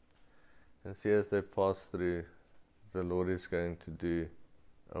 And see, as they pass through, the Lord is going to do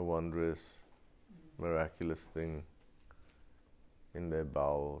a wondrous, miraculous thing in their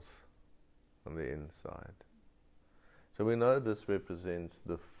bowels, on the inside. So we know this represents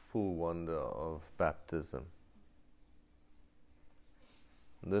the full wonder of baptism.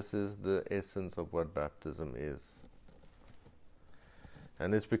 This is the essence of what baptism is.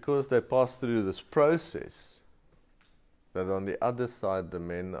 And it's because they pass through this process that on the other side the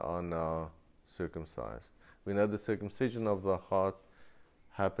men are now circumcised. We know the circumcision of the heart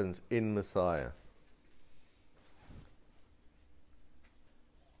happens in Messiah.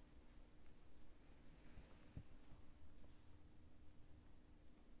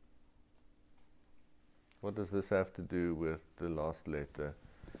 What does this have to do with the last letter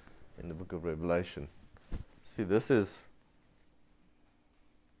in the book of Revelation? See, this is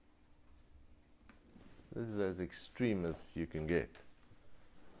as extreme as you can get.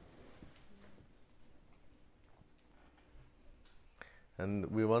 And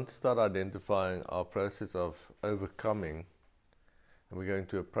we want to start identifying our process of overcoming, and we're going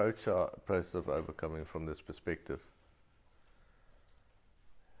to approach our process of overcoming from this perspective.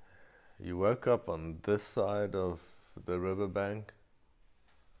 You woke up on this side of the riverbank,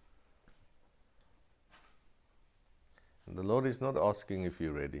 and the Lord is not asking if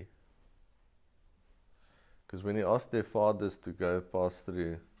you're ready. Because when He asked their fathers to go pass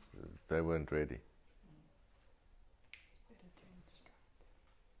through, they weren't ready.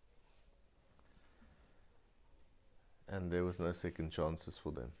 And there was no second chances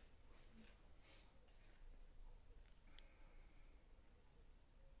for them.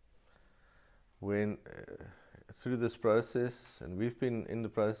 When through this process, and we've been in the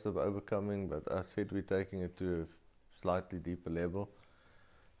process of overcoming, but I said we're taking it to a slightly deeper level.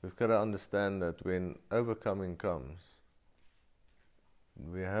 We've got to understand that when overcoming comes,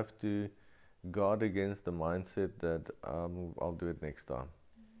 we have to guard against the mindset that I'll do it next time.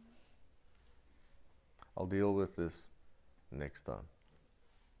 I'll deal with this next time.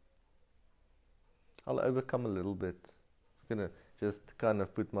 I'll overcome a little bit. I'm going to just kind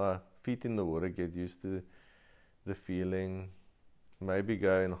of put my feet in the water, get used to the feeling, maybe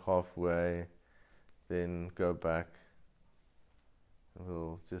go in halfway, then go back.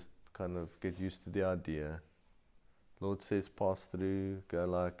 We'll just kind of get used to the idea. Lord says pass through, go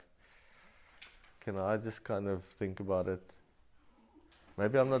like, can I just kind of think about it?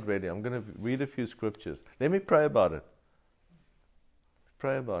 Maybe I'm not ready. I'm going to read a few scriptures. Let me pray about it.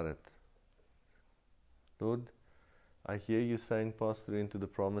 Pray about it. Lord, I hear you saying pass through into the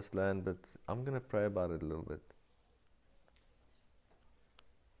promised land, but I'm going to pray about it a little bit.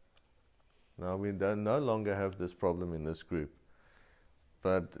 Now we no longer have this problem in this group.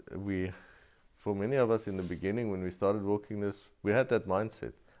 But for many of us in the beginning, when we started walking this, we had that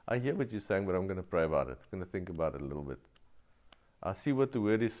mindset. I hear what you're saying, but I'm going to pray about it. I'm going to think about it a little bit. I see what the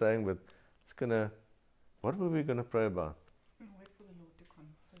word is saying, but what were we going to pray about? Wait for the Lord to come.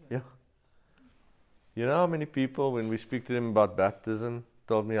 Yeah. You know how many people, when we speak to them about baptism,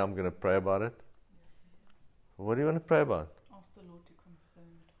 told me I'm going to pray about it? What do you want to pray about? Ask the Lord to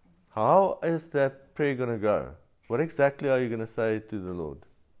confirm it for me. How is that prayer going to go? What exactly are you going to say to the Lord?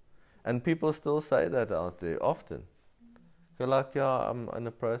 And people still say that out there often. They're like, yeah, I'm in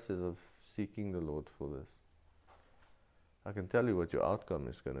the process of seeking the Lord for this. I can tell you what your outcome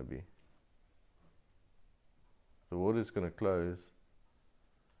is going to be. The water is going to close,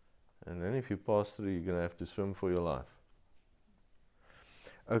 and then if you pass through, you're going to have to swim for your life.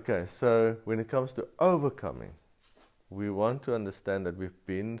 Okay, so when it comes to overcoming, we want to understand that we've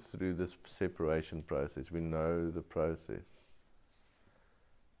been through this separation process. We know the process.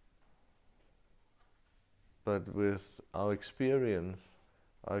 But with our experience,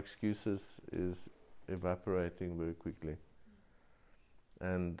 our excuses is evaporating very quickly.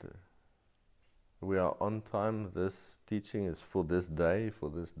 And we are on time. This teaching is for this day, for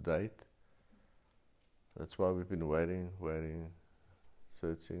this date. That's why we've been waiting,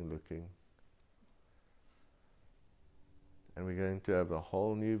 searching, looking. And we're going to have a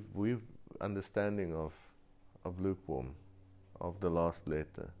whole new understanding of lukewarm, of the last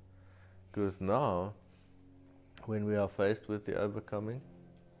letter. Because now, when we are faced with the overcoming,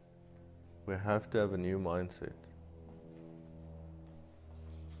 we have to have a new mindset.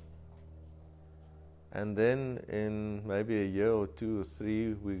 And then in maybe a year or 2 or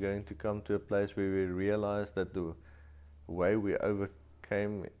 3, we're going to come to a place where we realize that the way we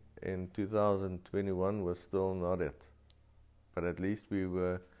overcame in 2021 was still not it. But at least we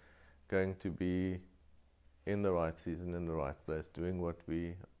were going to be in the right season, in the right place, doing what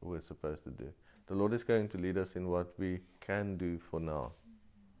we were supposed to do. The Lord is going to lead us in what we can do for now.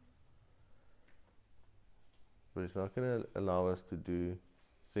 But He's not going to allow us to do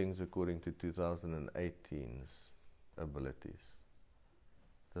things according to 2018's abilities.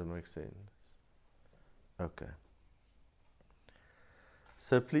 Does that make sense? Okay.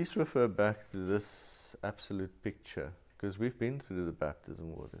 So please refer back to this absolute picture, because we've been through the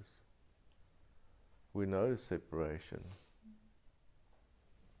baptism waters. We know separation.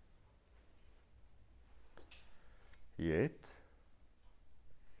 Yet,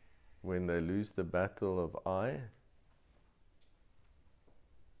 when they lose the battle of I,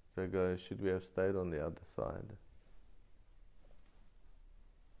 they go, should we have stayed on the other side?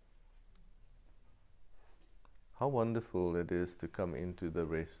 How wonderful it is to come into the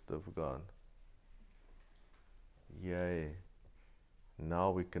rest of God. Yay,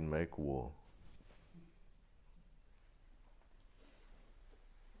 now we can make war.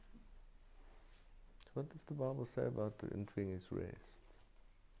 What does the Bible say about entering His rest?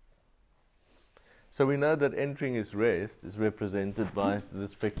 So we know that entering His rest is represented by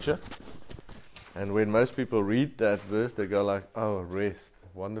this picture. And when most people read that verse, they go like, oh, rest.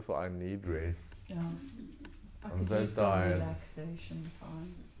 Wonderful, I need rest. Yeah. I'm could so use some tired. relaxation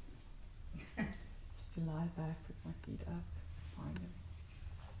time. Just to lie back, put my feet up, find it.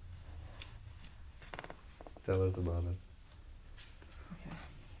 Tell us about it.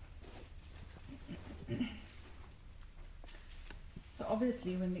 Okay. So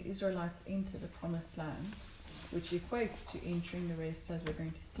obviously when the Israelites enter the promised land, which equates to entering the rest, as we're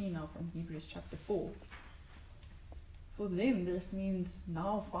going to see now from Hebrews chapter 4, for them this means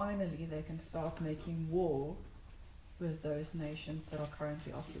now finally they can start making war with those nations that are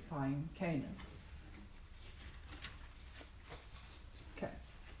currently occupying Canaan. Okay.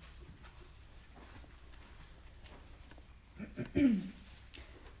 And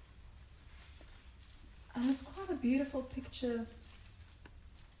it's quite a beautiful picture,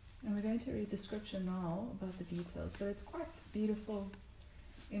 and we're going to read the scripture now about the details, but it's quite beautiful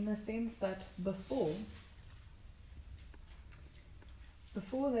in the sense that before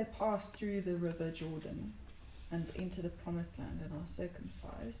they pass through the river Jordan and into the promised land and are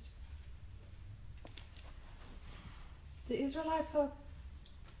circumcised, the Israelites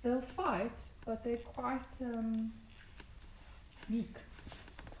they'll fight, but they're quite meek.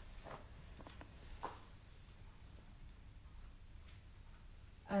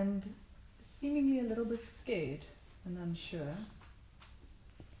 And seemingly a little bit scared and unsure.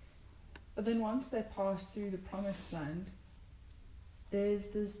 But then once they pass through the promised land, there's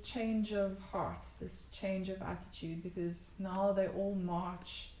this change of heart, this change of attitude, because now they all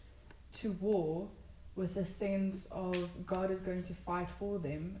march to war with a sense of God is going to fight for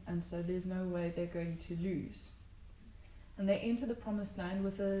them, and so there's no way they're going to lose. And they enter the promised land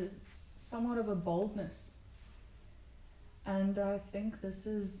with somewhat of a boldness. And I think this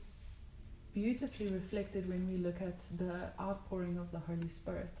is beautifully reflected when we look at the outpouring of the Holy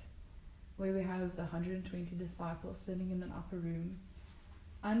Spirit, where we have the 120 disciples sitting in an upper room,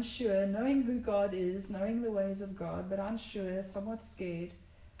 unsure, knowing who God is, knowing the ways of God, but unsure, somewhat scared.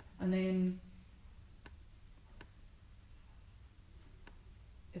 And then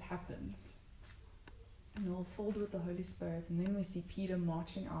it happens. And they're all filled with the Holy Spirit. And then we see Peter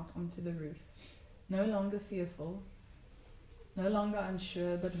marching out onto the roof. No longer fearful, no longer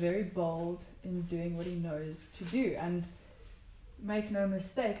unsure, but very bold in doing what he knows to do. And make no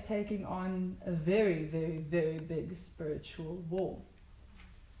mistake, taking on a very, very, very big spiritual war.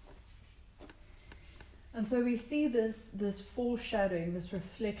 And so we see this foreshadowing, this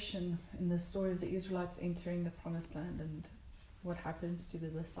reflection in the story of the Israelites entering the Promised Land and what happens to the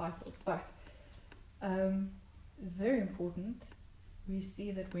disciples. But very important, we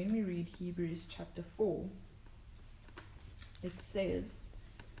see that when we read Hebrews chapter 4, it says,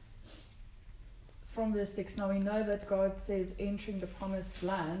 from verse 6, now we know that God says entering the Promised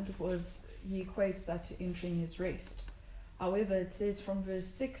Land he equates that to entering his rest. However, it says from verse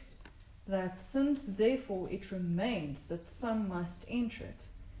 6, that since therefore it remains that some must enter it,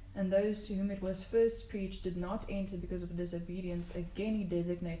 and those to whom it was first preached did not enter because of disobedience, again he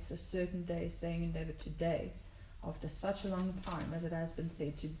designates a certain day, saying in David, today, after such a long time, as it has been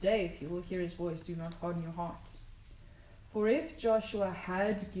said, today, if you will hear his voice, do not harden your hearts. For if Joshua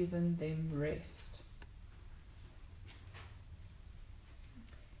had given them rest,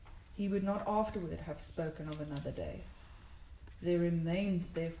 he would not afterward have spoken of another day. There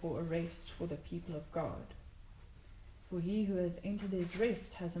remains therefore a rest for the people of God. For he who has entered his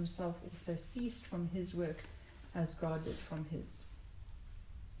rest has himself also ceased from his works, as God did from his.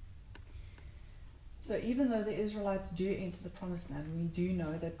 So even though the Israelites do enter the Promised Land, we do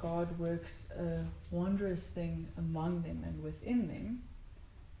know that God works a wondrous thing among them and within them.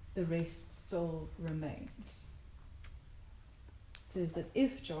 The rest still remains. It says that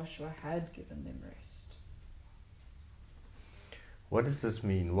if Joshua had given them rest. What does this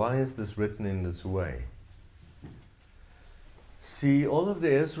mean? Why is this written in this way? See, all of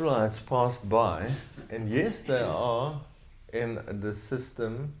the Israelites passed by, and yes, they are in the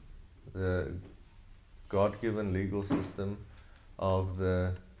system, the God-given legal system of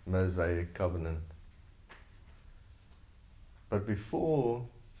the Mosaic covenant. But before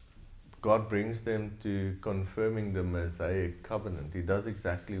God brings them to confirming the Mosaic covenant, he does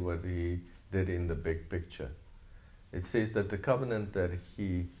exactly what he did in the big picture. It says that the covenant that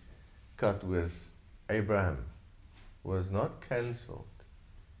he cut with Abraham was not cancelled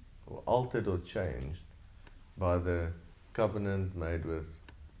or altered or changed by the covenant made with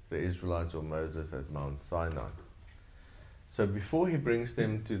the Israelites or Moses at Mount Sinai. So before he brings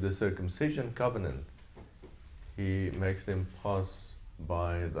them to the circumcision covenant, he makes them pass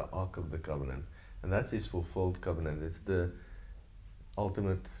by the Ark of the Covenant. And that's his fulfilled covenant. It's the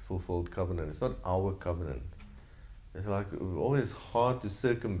ultimate fulfilled covenant. It's not our covenant. It's like always hard to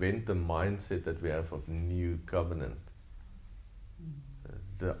circumvent the mindset that we have of new covenant.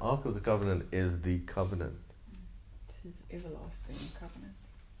 The Ark of the Covenant is the covenant. It is everlasting covenant.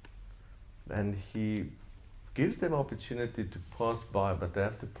 And he gives them opportunity to pass by, but they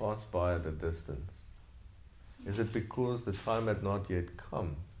have to pass by at a distance. Is it because the time had not yet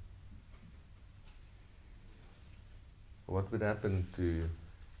come? What would happen to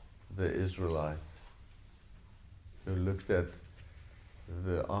the Israelites who looked at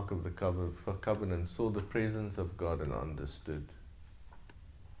the Ark of the Covenant, saw the presence of God and understood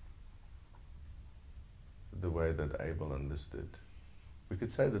the way that Abel understood? We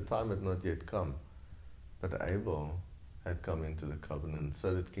could say the time had not yet come, but Abel had come into the covenant.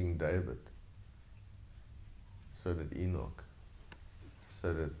 So did King David. So did Enoch.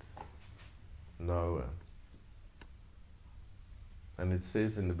 So did Noah. And it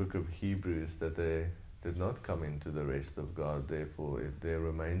says in the book of Hebrews that they did not come into the rest of God, therefore there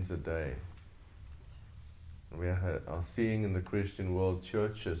remains a day. We are seeing in the Christian world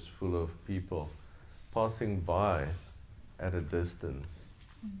churches full of people passing by at a distance.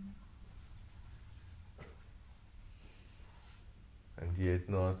 And yet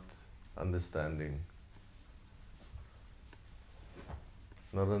not understanding.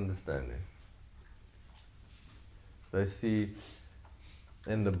 Not understanding. They see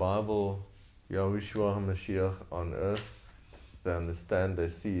in the Bible Yahushua HaMashiach on earth. They understand, they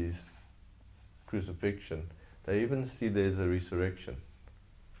see his crucifixion. They even see there's a resurrection.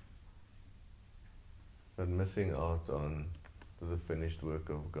 But missing out on the finished work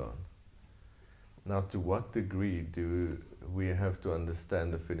of God. Now, to what degree do we have to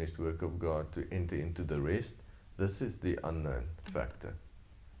understand the finished work of God to enter into the rest? This is the unknown factor.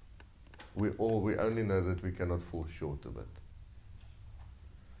 We only know that we cannot fall short of it.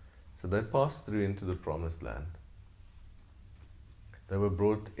 So they passed through into the Promised Land. They were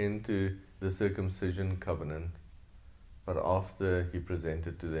brought into the circumcision covenant, but after he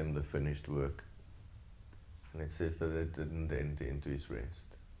presented to them the finished work. And it says that they didn't enter into his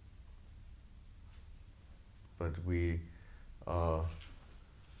rest. but we are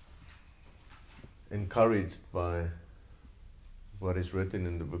encouraged by what is written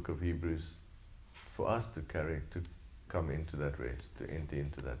in the book of Hebrews for us to come into that rest, to enter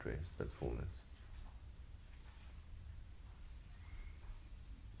into that rest, that fullness.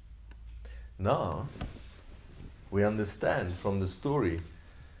 Now, we understand from the story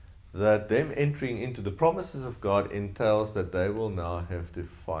that them entering into the promises of God entails that they will now have to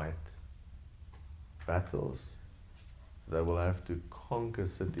fight battles. They will have to conquer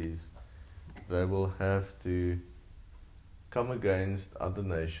cities. They will have to come against other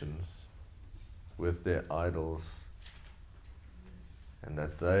nations with their idols, and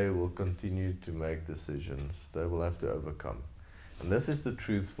that they will continue to make decisions. They will have to overcome. And this is the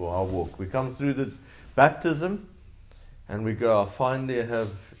truth for our walk. We come through the baptism and we go, I finally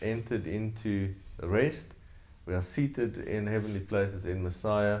have entered into rest. We are seated in heavenly places in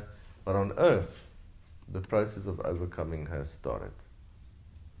Messiah. But on earth, the process of overcoming has started.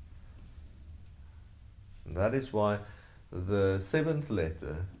 And that is why the 7th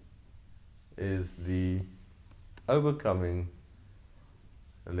letter is the overcoming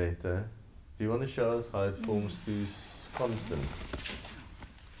letter. Do you want to show us how it forms two constants?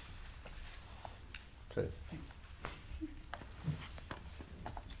 Okay.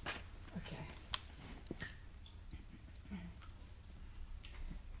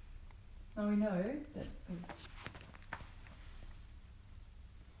 Now we know that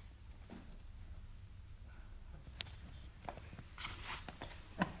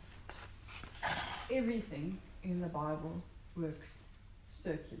everything in the Bible works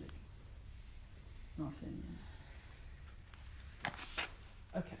circularly, not linear.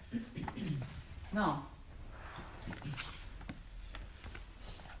 Okay. Now,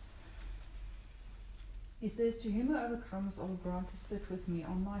 he says, to him who overcomes, I will grant to sit with me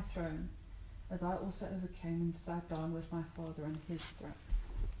on my throne, as I also overcame and sat down with my Father on his throne.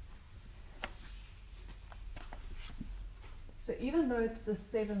 So even though it's the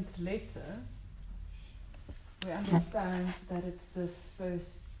 7th letter, we understand that it's the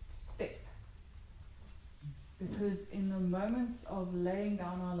first step. Because in the moments of laying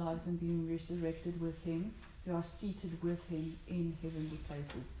down our lives and being resurrected with him, we are seated with him in heavenly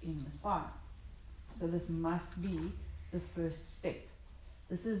places in Messiah. So this must be the first step.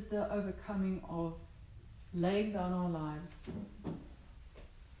 This is the overcoming of laying down our lives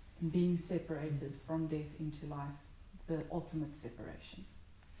and being separated from death into life, the ultimate separation.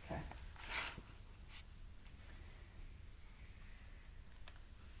 Okay.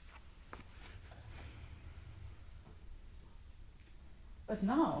 But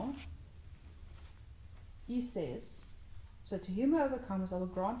now, he says, so to him who overcomes, I will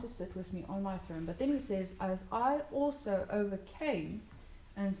grant to sit with me on my throne. But then he says, as I also overcame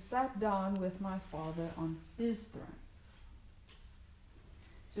and sat down with my Father on his throne.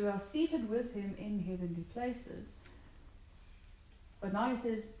 So we are seated with him in heavenly places. But now he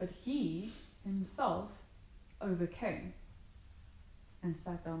says, but he himself overcame and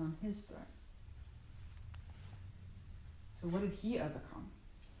sat down on his throne. So what did he overcome?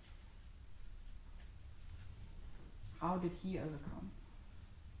 How did he overcome?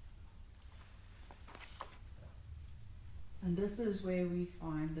 And this is where we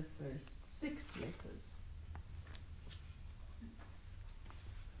find the first 6 letters.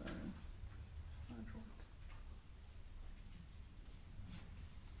 So, I draw it.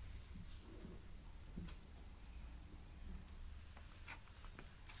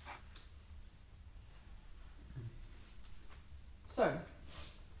 So,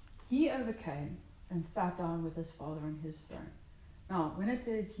 he overcame and sat down with his Father on his throne. Now, when it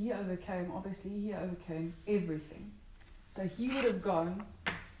says he overcame, obviously he overcame everything. So he would have gone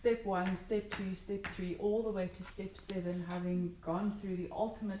step 1, step 2, step 3, all the way to step 7, having gone through the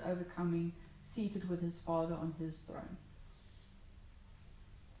ultimate overcoming, seated with his Father on his throne.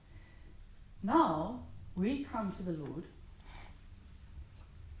 Now, we come to the Lord,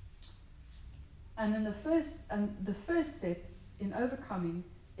 and then the first step in overcoming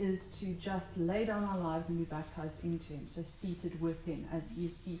is to just lay down our lives and be baptized into him, so seated with him as he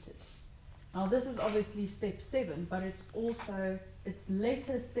is seated. Now this is obviously step 7, but it's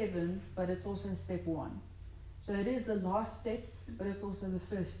letter 7, but it's also step 1. So it is the last step, but it's also the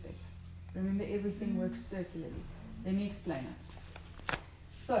first step. Remember, everything works circularly. Let me explain it.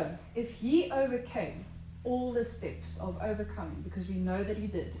 So if he overcame all the steps of overcoming, because we know that he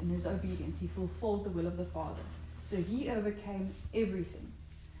did in his obedience, he fulfilled the will of the Father. So he overcame everything.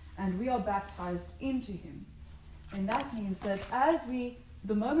 And we are baptized into him. And that means that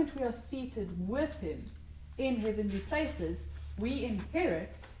the moment we are seated with him in heavenly places, we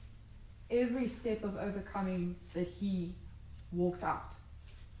inherit every step of overcoming that he walked out.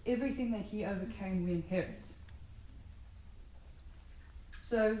 Everything that he overcame, we inherit.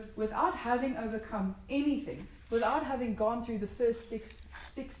 So without having overcome anything, without having gone through the first six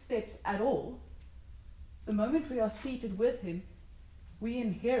steps at all, the moment we are seated with him, we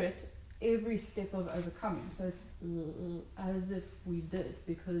inherit every step of overcoming. So it's as if we did,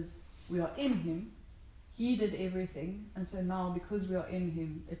 because we are in him. He did everything, and so now because we are in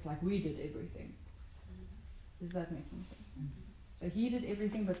him, it's like we did everything. Is that making sense? So he did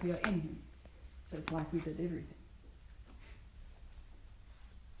everything, but we are in him. So it's like we did everything.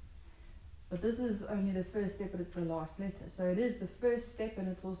 But this is only the first step, but it's the last letter. So it is the first step, and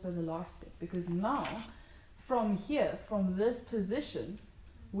it's also the last step. Because now, from here, from this position,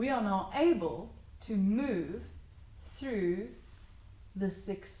 we are now able to move through the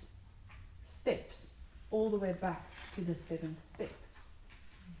 6 steps, all the way back to the 7th step.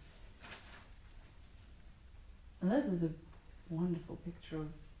 And this is a wonderful picture of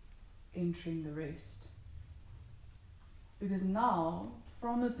entering the rest. Because now,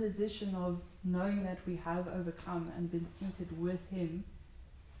 from a position of knowing that we have overcome and been seated with him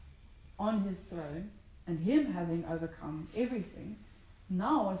on his throne, and him having overcome everything,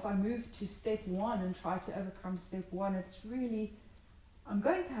 now if I move to step 1 and try to overcome step 1, it's really, I'm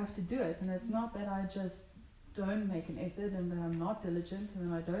going to have to do it. And it's not that I just don't make an effort and that I'm not diligent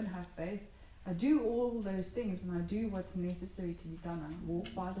and that I don't have faith. I do all those things, and I do what's necessary to be done. I walk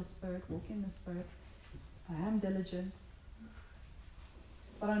by the Spirit, walk in the Spirit. I am diligent.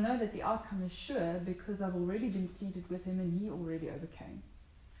 But I know that the outcome is sure because I've already been seated with him and he already overcame.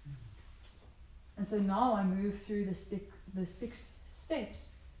 And so now I move through the 6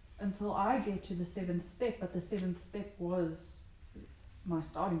 steps until I get to the 7th step, but the 7th step was my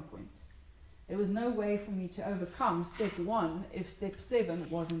starting point. There was no way for me to overcome step 1 if step 7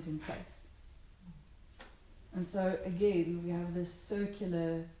 wasn't in place. And so again, we have this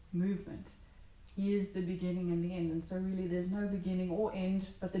circular movement. He is the beginning and the end. And so really there's no beginning or end,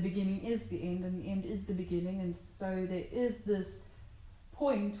 but the beginning is the end and the end is the beginning. And so there is this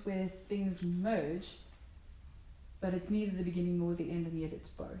point where things merge, but it's neither the beginning nor the end, and yet it's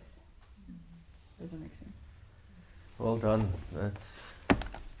both. Does that make sense? Well done.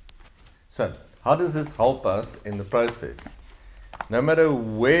 So, how does this help us in the process? No matter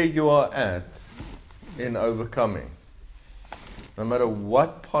where you are at in overcoming, no matter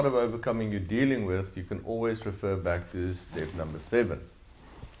what part of overcoming you're dealing with, you can always refer back to step number 7.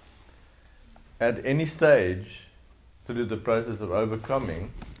 At any stage through the process of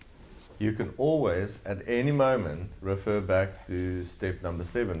overcoming, you can always, at any moment, refer back to step number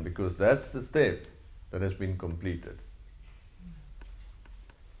 7, because that's the step that has been completed.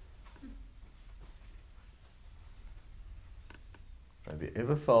 Have you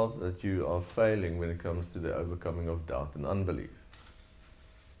ever felt that you are failing when it comes to the overcoming of doubt and unbelief?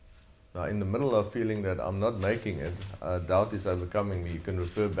 Now, in the middle of feeling that I'm not making it, doubt is overcoming me, you can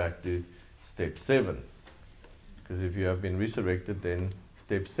refer back to step 7. Because if you have been resurrected, then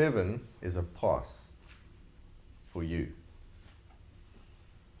step 7 is a pass for you.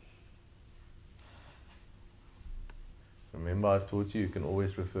 Remember, I taught you can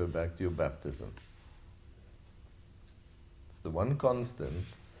always refer back to your baptism. It's the one constant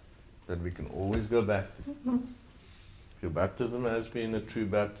that we can always go back to. If your baptism has been a true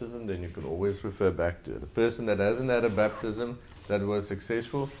baptism, then you can always refer back to it. A person that hasn't had a baptism that was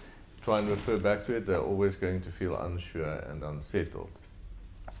successful, try and refer back to it, they're always going to feel unsure and unsettled.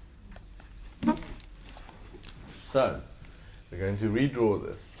 So, we're going to redraw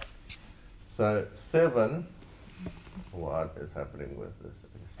this. So, 7, what is happening with this?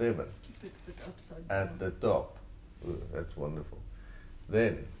 7 at the top. Ooh, that's wonderful.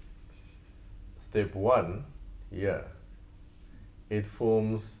 Then, step 1, here, it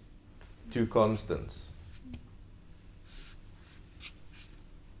forms 2 constants.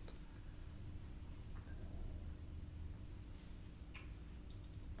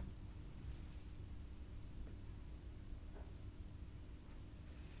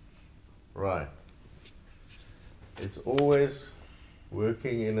 Right. It's always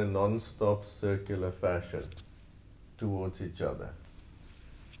working in a non-stop circular fashion towards each other,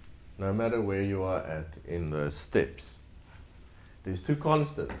 no matter where you are at in the steps. There's 2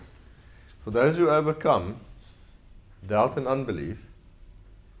 constants. For those who overcome doubt and unbelief,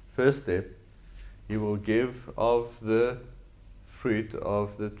 first step, he will give of the fruit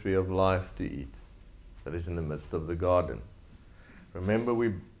of the tree of life to eat that is in the midst of the garden. Remember,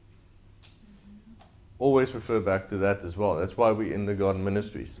 we always refer back to that as well. That's why we're in the garden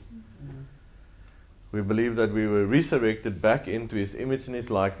ministries. We believe that we were resurrected back into His image and His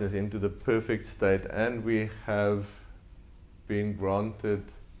likeness, into the perfect state, and we have been granted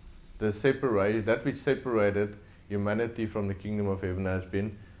the separation, that which separated humanity from the kingdom of heaven has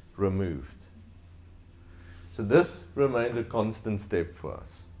been removed. So this remains a constant step for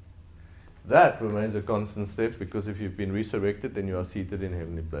us. That remains a constant step because if you've been resurrected, then you are seated in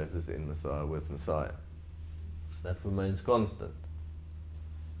heavenly places in Messiah with Messiah. That remains constant.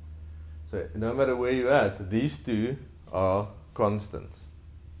 So no matter where you're at, these two are constants.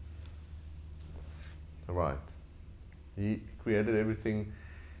 Right. He created everything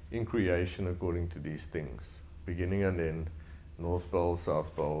in creation according to these things. Beginning and end, North Pole,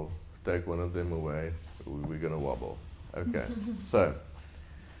 South Pole, take one of them away, we're going to wobble. Okay, so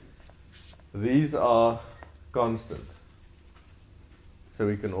these are constant. So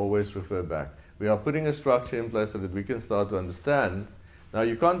we can always refer back. We are putting a structure in place so that we can start to understand. Now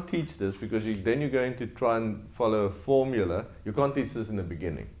you can't teach this because then you're going to try and follow a formula. You can't teach this in the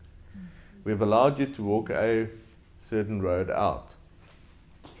beginning. We've allowed you to walk a certain road out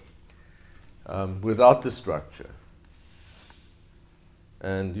without the structure.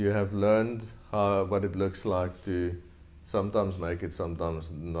 And you have learned what it looks like to sometimes make it, sometimes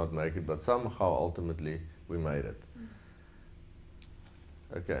not make it, but somehow ultimately we made it.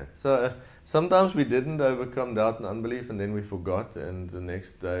 Okay, so sometimes we didn't overcome doubt and unbelief, and then we forgot, and the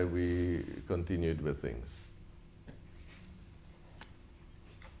next day we continued with things.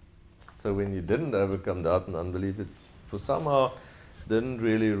 So when you didn't overcome doubt and unbelief, it for somehow didn't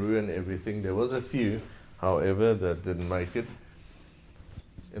really ruin everything. There was a few, however, that didn't make it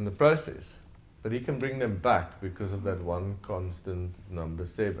in the process. But He can bring them back because of that one constant number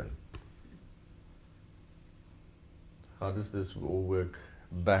 7. How does this all work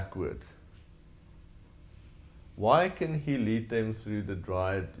backward? Why can He lead them through the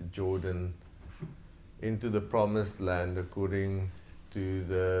dry Jordan into the promised land according to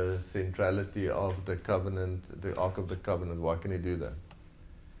the centrality of the covenant, the Ark of the Covenant? Why can He do that?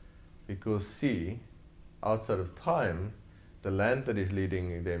 Because see, outside of time, the land that He's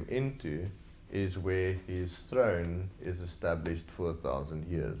leading them into is where His throne is established for 1,000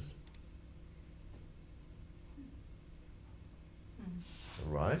 years.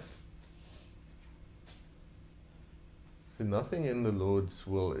 Right? So nothing in the Lord's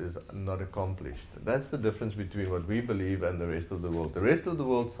will is not accomplished. That's the difference between what we believe and the rest of the world. The rest of the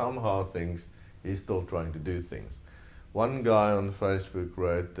world somehow thinks He's still trying to do things. One guy on Facebook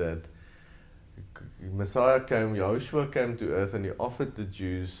wrote that Yahushua came to earth and He offered the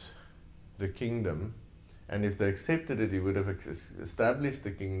Jews the kingdom, and if they accepted it, He would have established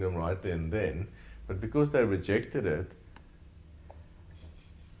the kingdom right then. But because they rejected it,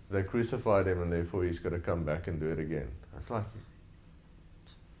 they crucified Him, and therefore He's got to come back and do it again. It's like,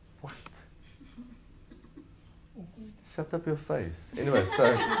 what? Shut up your face. Anyway,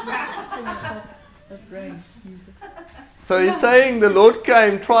 so He's saying the Lord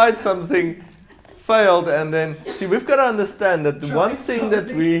came, tried something, failed, and then, see, we've got to understand that the one thing that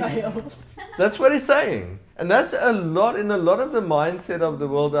that's what He's saying. And that's a lot in a lot of the mindset of the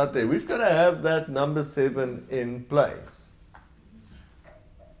world out there. We've got to have that number 7 in place.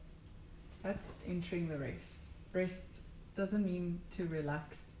 That's entering the rest. Rest doesn't mean to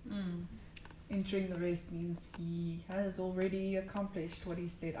relax. Entering the rest means He has already accomplished what He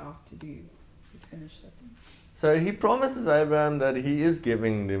set out to do. He's finished it. So He promises Abraham that He is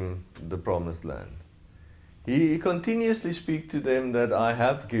giving them the promised land. He continuously speaks to them that I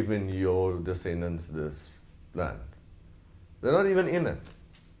have given your descendants this land. They're not even in it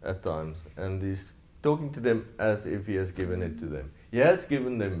at times. And He's talking to them as if He has given it to them. He has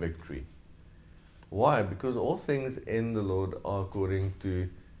given them victory. Why? Because all things in the Lord are according to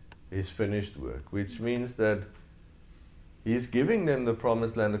His finished work, which means that He's giving them the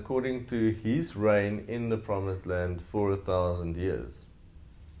promised land according to His reign in the promised land for 1,000 years.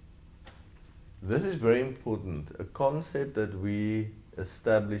 This is very important, a concept that we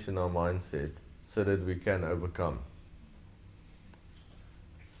establish in our mindset so that we can overcome.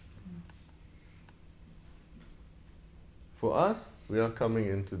 For us, we are coming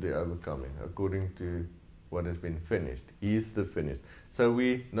into the overcoming according to what has been finished. He's the finished. So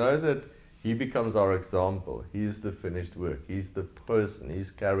we know that He becomes our example. He's the finished work. He's the person,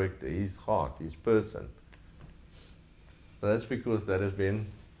 His character, His heart, His person. So that's because that has been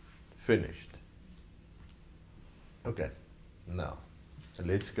finished. Okay, now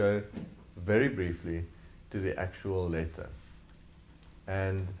let's go very briefly to the actual letter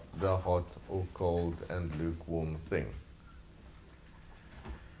and the hot or cold and lukewarm thing.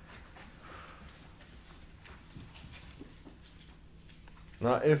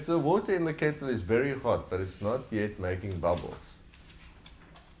 Now, if the water in the kettle is very hot, but it's not yet making bubbles,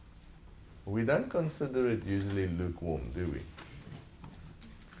 we don't consider it usually lukewarm, do we?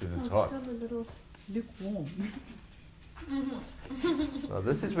 Because it's hot. Still a little lukewarm. Now,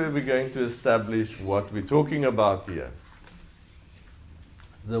 this is where we're going to establish what we're talking about here.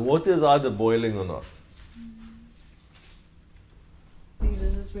 The water is either boiling or not. See,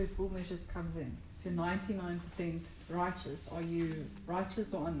 this is where full measures comes in. If you're 99% righteous, are you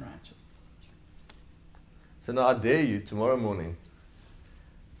righteous or unrighteous? So now I dare you, tomorrow morning,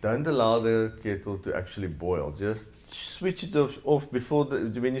 don't allow the kettle to actually boil. Just switch it off before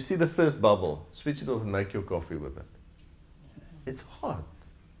when you see the first bubble, switch it off and make your coffee with it. It's hot.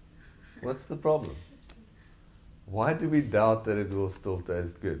 What's the problem? Why do we doubt that it will still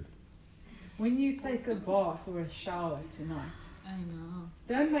taste good? When you take a bath or a shower tonight, I know.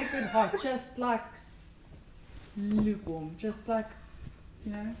 don't make it hot, just like lukewarm, just like,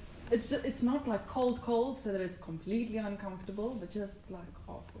 it's not like cold so that it's completely uncomfortable, but just like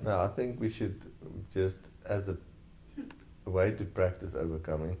halfway. No, I think we should just, as a way to practice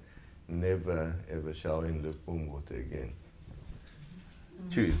overcoming, never ever shower in lukewarm water again.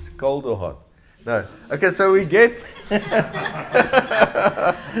 Choose, cold or hot. No. Okay, so we get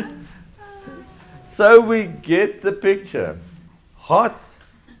the picture. Hot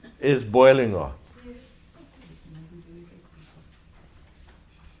is boiling hot.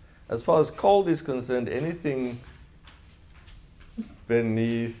 As far as cold is concerned, anything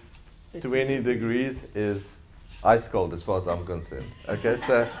beneath 20 degrees is ice cold as far as I'm concerned. Okay,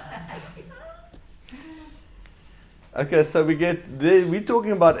 so we're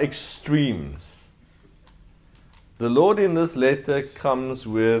talking about extremes. The Lord in this letter comes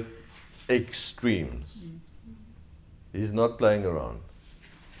with extremes. He's not playing around.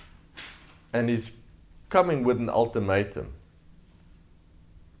 And he's coming with an ultimatum.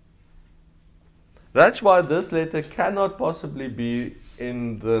 That's why this letter cannot possibly be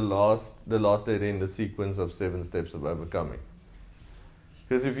in the last letter in the sequence of 7 steps of overcoming.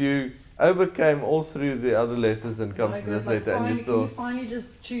 Because if you overcame all through the other letters and come to this letter and you still... Can you finally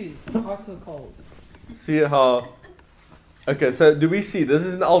just choose hot or cold? See how... Okay, so do we see? This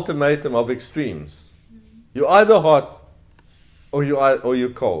is an ultimatum of extremes. You're either hot or you're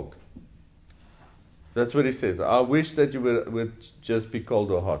cold. That's what he says. I wish that you would just be cold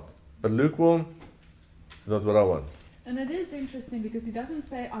or hot. But lukewarm, it's not what I want. And it is interesting because he doesn't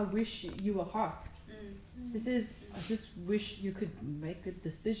say, I wish you were hot. He says, I just wish you could make a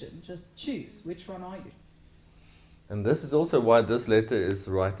decision. Just choose. Which one are you? And this is also why this letter is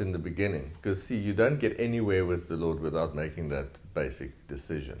right in the beginning. Because see, you don't get anywhere with the Lord without making that basic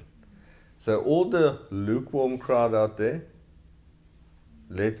decision. So all the lukewarm crowd out there,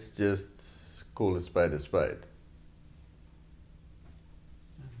 let's just call a spade a spade.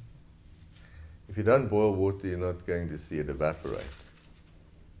 If you don't boil water, you're not going to see it evaporate.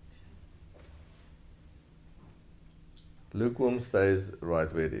 Lukewarm stays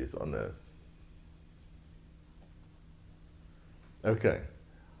right where it is on earth. Okay,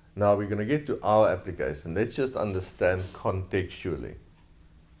 now we're going to get to our application. Let's just understand contextually.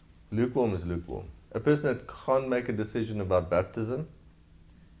 Lukewarm is lukewarm. A person that can't make a decision about baptism,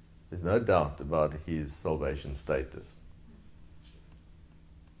 there's no doubt about his salvation status.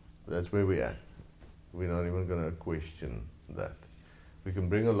 That's where we're at. We're not even going to question that. We can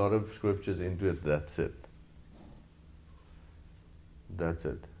bring a lot of scriptures into it, that's it. That's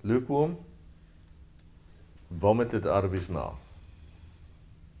it. Lukewarm, vomited out of his mouth.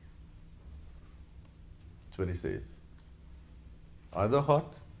 That's what he says. Either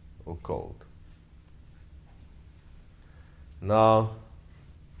hot or cold. Now,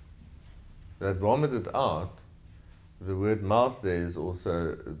 that vomited out, the word mouth there is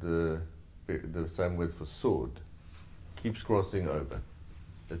also the same word for sword. Keeps crossing over.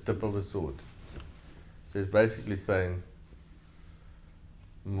 The tip of a sword. So it's basically saying,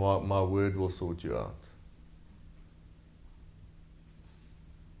 my word will sort you out.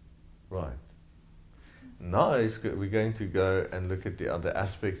 Right. Now we're going to go and look at the other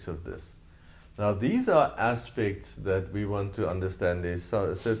aspects of this. Now these are aspects that we want to understand. There's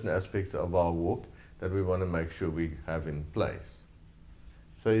certain aspects of our walk that we want to make sure we have in place.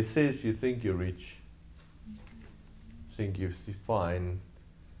 So he says, you think you're rich, think you're fine.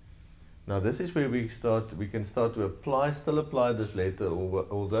 Now this is where we can start to still apply this letter,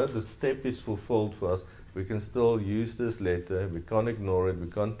 although the step is fulfilled for us, we can still use this letter, we can't ignore it, we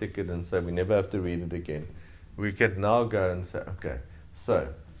can't tick it and say we never have to read it again. We can now go and say, okay,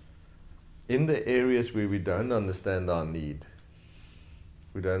 so in the areas where we don't understand our need,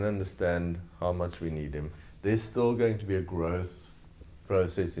 we don't understand how much we need Him, there's still going to be a growth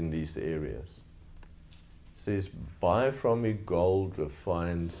process in these areas. It says, buy from me gold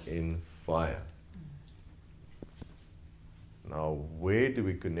refined in fire. Now, where do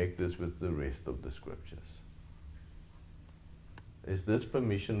we connect this with the rest of the scriptures? Is this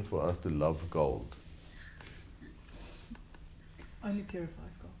permission for us to love gold? Only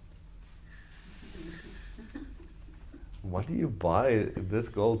purified gold. What do you buy this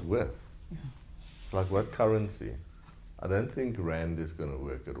gold with? It's like, what currency? I don't think rand is going to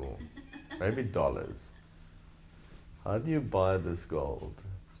work at all. Maybe dollars. How do you buy this gold?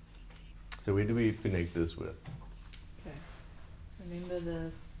 So where do we connect this with? Okay. Remember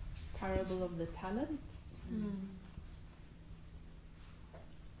the parable of the talents?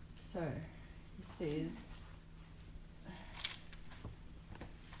 So, he says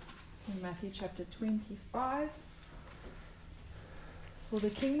in Matthew chapter 25, for the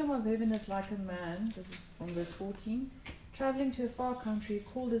kingdom of heaven is like a man, this is from verse 14, traveling to a far country,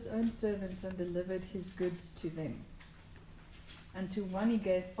 called his own servants and delivered his goods to them. And to one he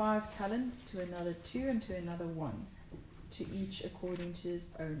gave 5 talents, to another 2, and to another 1, to each according to his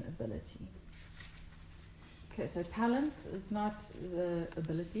own ability. Okay, so talents is not the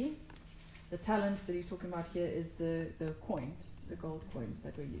ability. The talents that he's talking about here is the coins, the gold coins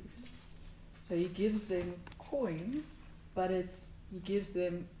that were used. So he gives them coins, but he gives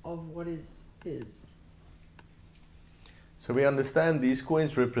them of what is his. So we understand these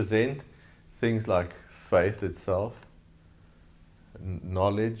coins represent things like faith itself,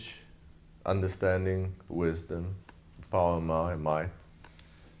 knowledge, understanding, wisdom, power, might,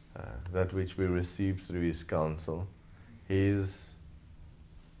 that which we receive through his counsel, his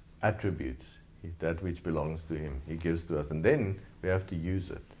attributes, that which belongs to him, he gives to us. And then we have to use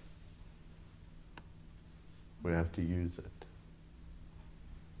it. We have to use it.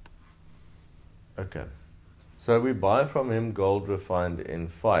 Okay. So we buy from him gold refined in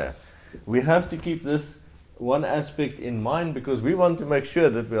fire. We have to keep this one aspect in mind because we want to make sure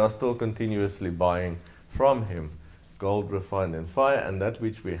that we are still continuously buying from him gold refined in fire, and that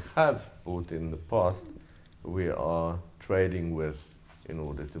which we have bought in the past we are trading with in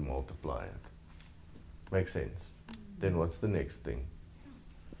order to multiply it. Makes sense? Then what's the next thing?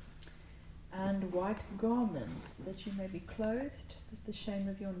 And white garments, that you may be clothed, that the shame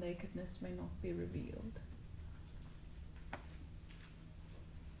of your nakedness may not be revealed.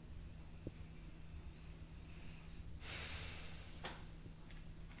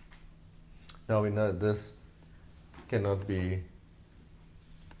 Now we know this cannot be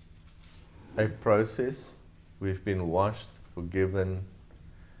a process. We've been washed, forgiven,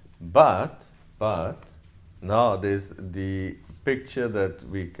 but now there's the picture that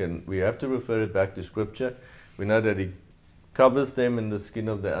we have to refer it back to Scripture. We know that he covers them in the skin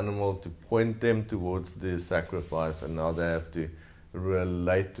of the animal to point them towards the sacrifice, and now they have to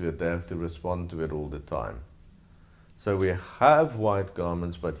relate to it, they have to respond to it all the time. So we have white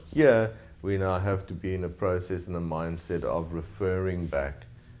garments, but here we now have to be in a process and a mindset of referring back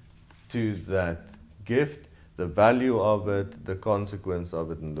to that gift, the value of it, the consequence of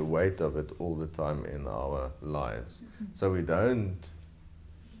it, and the weight of it all the time in our lives. So we don't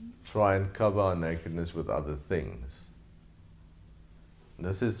try and cover our nakedness with other things.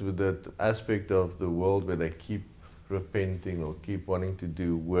 This is with that aspect of the world where they keep repenting or keep wanting to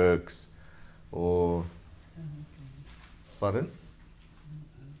do works or... Pardon?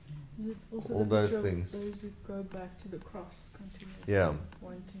 Is it also all the those picture of things. those who go back to the cross continuously, Yeah.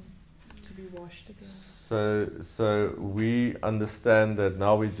 wanting to be washed again? So we understand that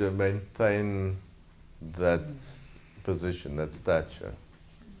now we just maintain that position, that stature.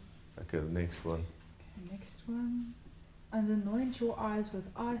 Okay, the next one. Okay, next one. And anoint your eyes with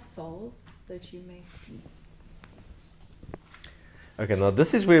eye salve, that you may see. Okay, now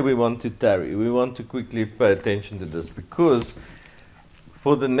this is where we want to tarry. We want to quickly pay attention to this because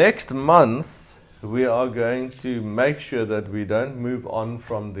for the next month we are going to make sure that we don't move on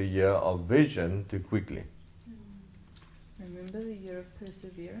from the year of vision too quickly. Remember the year of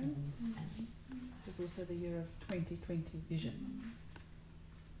perseverance? It was also the year of 2020 vision.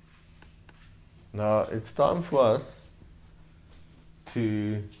 Now it's time for us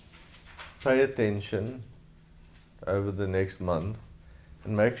to pay attention over the next month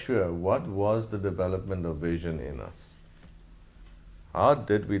and make sure what was the development of vision in us. How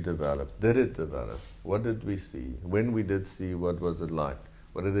did we develop? Did it develop? What did we see? When we did see, what was it like?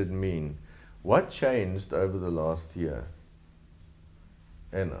 What did it mean? What changed over the last year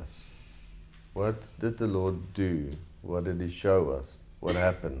in us? What did the Lord do? What did He show us? What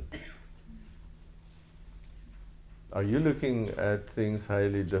happened? Are you looking at things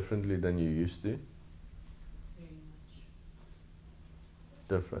highly differently than you used to? Very much.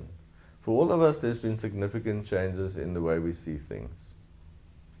 different. For all of us, there's been significant changes in the way we see things.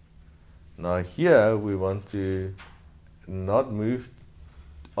 Now here, we want to not move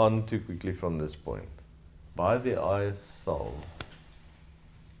on too quickly from this point. By the eye soul,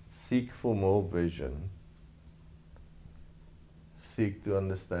 seek for more vision, seek to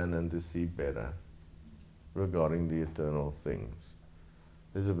understand and to see better regarding the eternal things.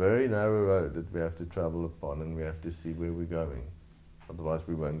 There's a very narrow road that we have to travel upon, and we have to see where we're going. Otherwise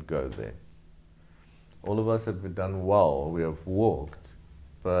we won't go there. All of us have done well, we have walked,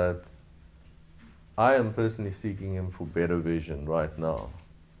 but I am personally seeking Him for better vision right now.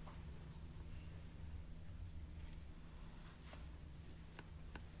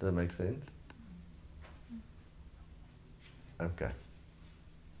 Does that make sense? Okay.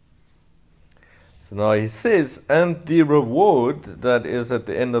 So now he says, and the reward that is at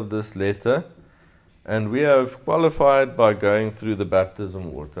the end of this letter, and we have qualified by going through the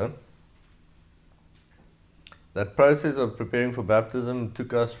baptism water. That process of preparing for baptism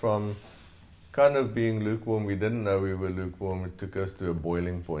took us from kind of being lukewarm. We didn't know we were lukewarm. It took us to a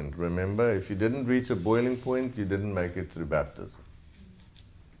boiling point. Remember, if you didn't reach a boiling point, you didn't make it through baptism.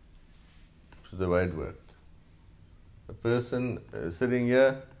 That's the way it worked. A person sitting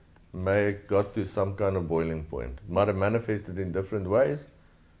here may have got to some kind of boiling point. It might have manifested in different ways,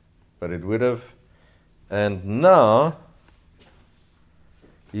 but it would have. And now,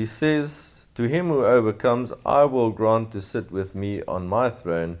 he says, to him who overcomes, I will grant to sit with me on my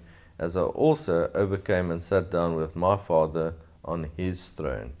throne, as I also overcame and sat down with my Father on his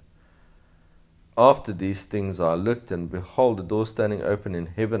throne. After these things I looked, and behold, a door standing open in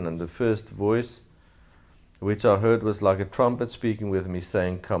heaven, and the first voice which I heard was like a trumpet speaking with me,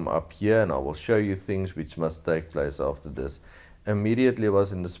 saying, Come up here, and I will show you things which must take place after this. Immediately I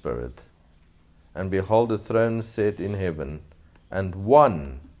was in the Spirit, and behold, a throne set in heaven, and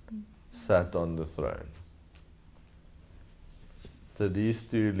one sat on the throne. So these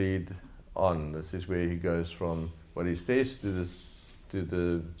two lead on. This is where he goes from what he says to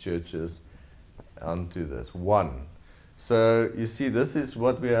the churches onto this. One. So you see, this is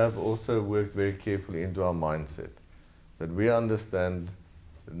what we have also worked very carefully into our mindset, that we understand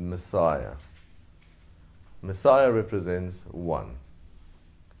Messiah. Messiah represents one.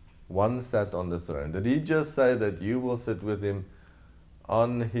 One sat on the throne. Did he just say that you will sit with him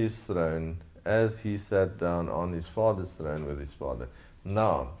on his throne as he sat down on his Father's throne with his Father?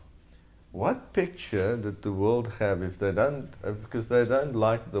 Now, what picture did the world have if they don't, because they don't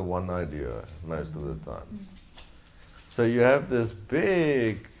like the one idea most of the times. So you have this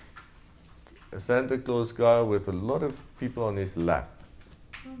big Santa Claus guy with a lot of people on his lap.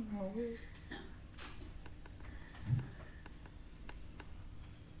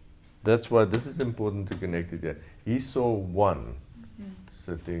 That's why this is important to connect it here. He saw one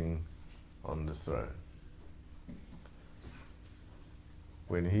sitting on the throne.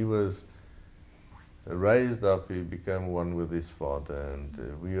 When he was raised up, he became one with his Father,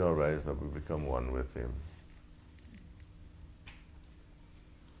 and we are raised up, we become one with him.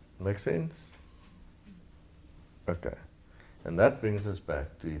 Make sense? Okay. And that brings us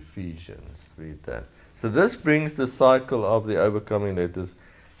back to Ephesians. Read that. So this brings the cycle of the overcoming letters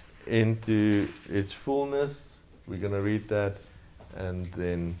into its fullness. We're going to read that, and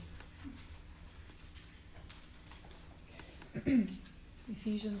then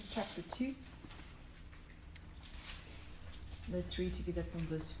Ephesians chapter 2. Let's read together from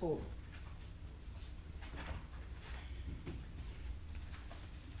verse 4.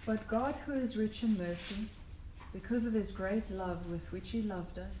 But God, who is rich in mercy, because of his great love with which he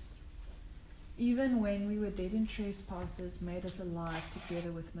loved us, even when we were dead in trespasses, made us alive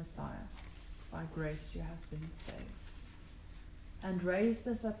together with Messiah. By grace you have been saved. And raised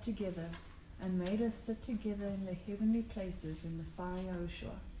us up together, and made us sit together in the heavenly places in Messiah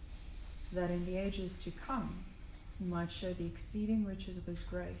Yahushua, that in the ages to come he might show the exceeding riches of his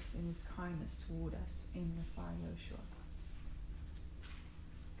grace in his kindness toward us in Messiah Yahushua.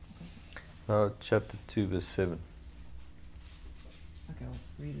 now chapter 2 verse 7. Okay,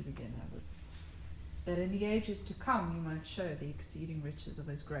 I'll read it again. That in the ages to come he might show the exceeding riches of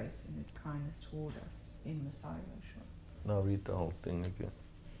his grace in his kindness toward us in Messiah Yahushua. Now read the whole thing again.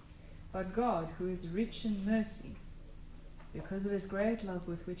 But God, who is rich in mercy, because of his great love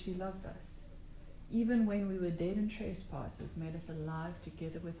with which he loved us, even when we were dead in trespasses, made us alive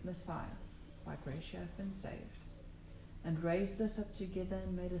together with Messiah. By grace you have been saved. And raised us up together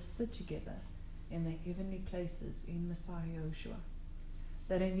and made us sit together in the heavenly places in Messiah Yahushua,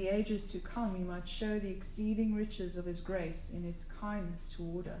 that in the ages to come he might show the exceeding riches of his grace in its kindness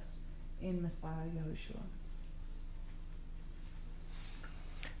toward us in Messiah Yahushua.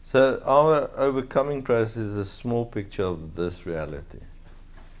 So our overcoming process is a small picture of this reality.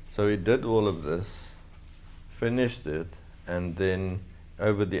 So he did all of this, finished it, and then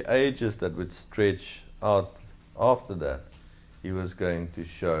over the ages that would stretch out after that, he was going to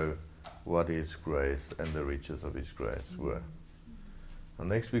show what his grace and the riches of his grace were. And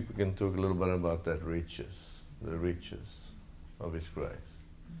next week we can talk a little bit about that riches, the riches of his grace.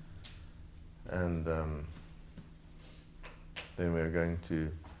 And then we're going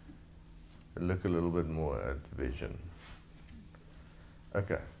to look a little bit more at vision.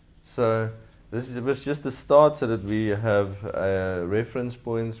 Okay, so this was just the start so that we have reference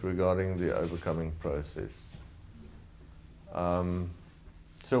points regarding the overcoming process.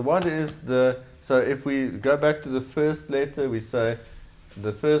 So what is so if we go back to the first letter, we say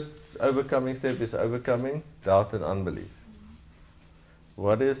the first overcoming step is overcoming doubt and unbelief.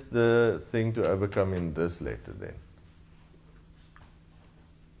 What is the thing to overcome in this letter then?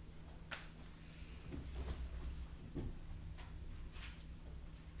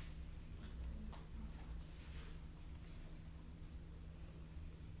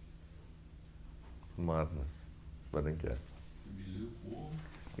 Madness. Wat denk jij? To be lukewarm.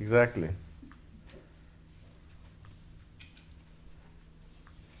 Exactly.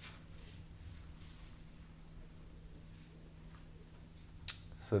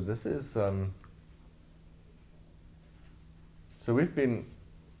 So this is so we've been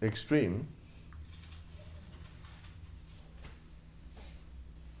extreme.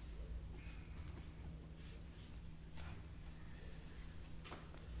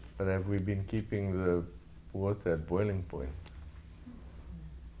 But have we been keeping the water at boiling point?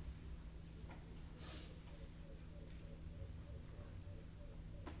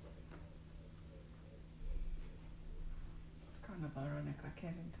 It's kind of ironic. I came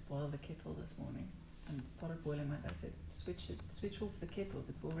in to boil the kettle this morning and it started boiling. My dad said, switch off the kettle,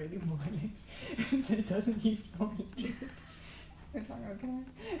 it's already boiling. It doesn't use boiling, does it? It's like, okay.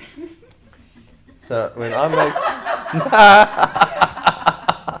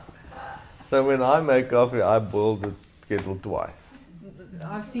 So when I make coffee, I boil the kettle twice.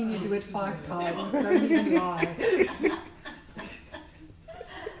 I've seen you do it 5 times, don't even lie.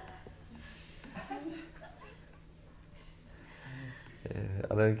 Yeah,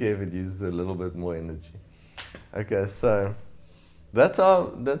 I don't care if it uses a little bit more energy. Okay, so that's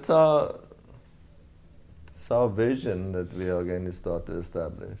our vision that we are going to start to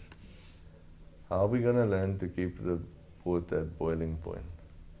establish. How are we going to learn to keep the water at boiling point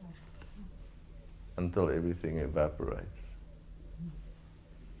until everything evaporates?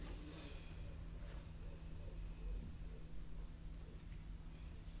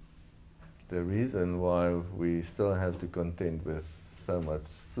 The reason why we still have to contend with so much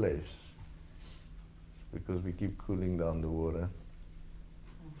flesh is because we keep cooling down the water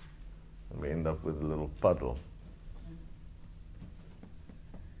and we end up with a little puddle.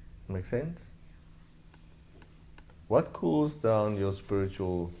 Make sense? What cools down your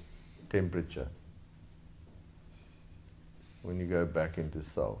spiritual temperature when you go back into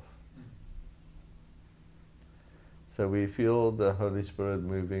self? So we feel the Holy Spirit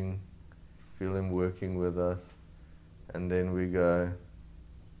moving, feel Him working with us, and then we go,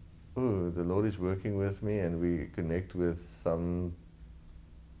 ooh, the Lord is working with me, and we connect with some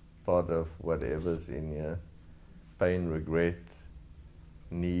part of whatever's in here, pain, regret,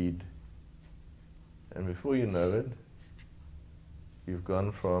 need, and before you know it, you've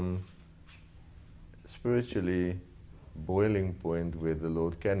gone from spiritually boiling point where the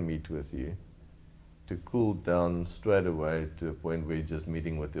Lord can meet with you to cool down straight away to a point where you're just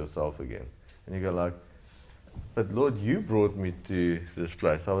meeting with yourself again. And you go like, but Lord, you brought me to this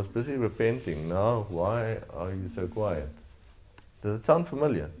place. I was busy repenting. Now, why are you so quiet? Does it sound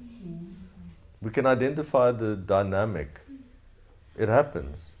familiar? We can identify the dynamic. It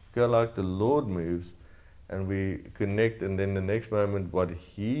happens. Go like the Lord moves and we connect, and then the next moment what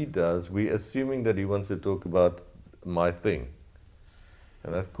He does, we're assuming that He wants to talk about my thing.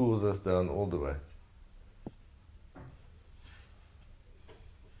 And that cools us down all the way.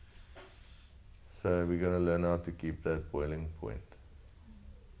 So we're going to learn how to keep that boiling point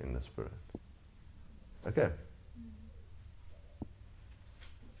in the Spirit. Okay.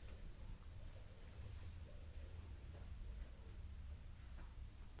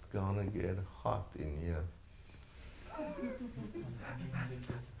 It's going to get hot in here.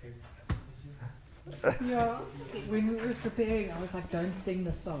 Yeah, when we were preparing, I was like, don't sing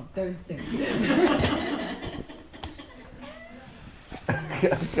the song, don't sing.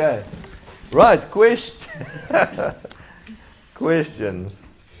 Okay. Right, questions.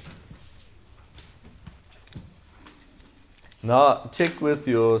 Now, check with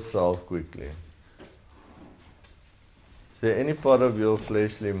yourself quickly. Is there any part of your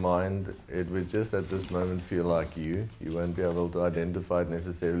fleshly mind, it would just at this moment feel like you won't be able to identify it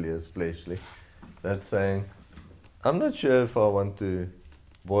necessarily as fleshly, that's saying, I'm not sure if I want to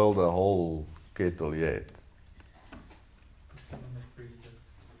boil the whole kettle yet. Put some in the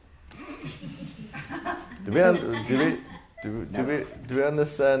freezer. Do we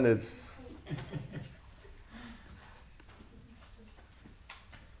understand it's...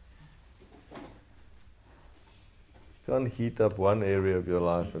 You can't heat up one area of your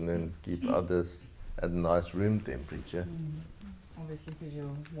life and then keep others at a nice room temperature. Obviously, because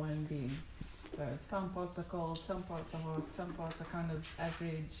you're one being. So some parts are cold, some parts are hot, some parts are kind of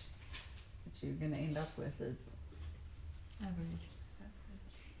average. What you're going to end up with is Average.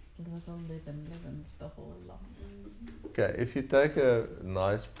 little leavens the whole lot. Okay, if you take a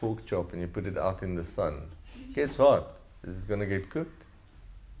nice pork chop and you put it out in the sun, it gets hot. Is it going to get cooked?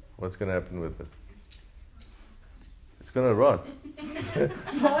 What's going to happen with it? It's going to rot.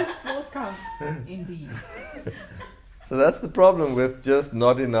 Sports count. Indeed. So that's the problem with just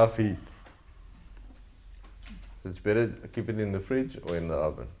not enough heat. So it's better to keep it in the fridge or in the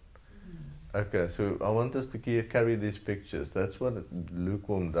oven. Okay, so I want us to carry these pictures. That's what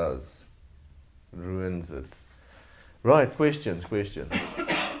lukewarm does. It ruins it. Right, questions.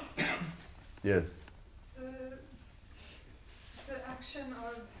 Yes. The action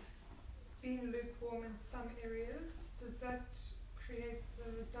of being lukewarm in some areas, does that create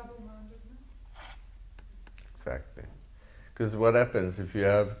the double-mindedness? Exactly. Because what happens if you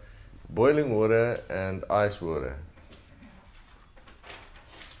have boiling water and ice water?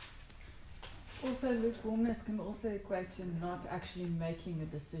 Also, lukewarmness can also equate to not actually making a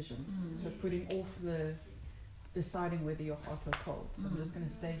decision. So putting off the deciding whether you're hot or cold. So I'm just going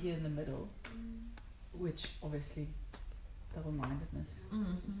to stay here in the middle, which obviously double-mindedness.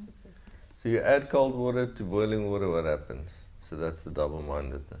 So you add cold water to boiling water, what happens? So that's the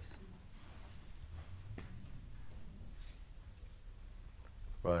double-mindedness.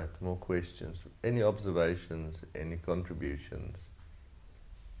 Right, more questions. Any observations, any contributions?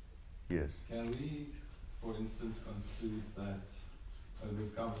 Yes. Can we, for instance, conclude that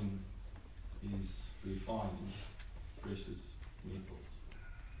overcoming is refining precious metals,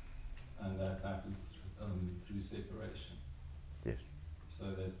 and that happens through separation? Yes.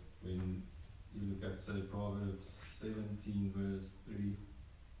 So that when you look at, say, Proverbs 17 verse 3,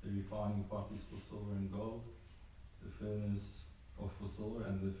 the refining pot is for silver and gold, the furnace for silver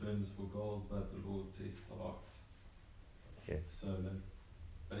and the furnace for gold, but the Lord tests the heart. Yes. So that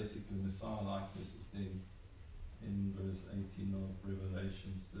basically Messiah likeness is then in verse 18 of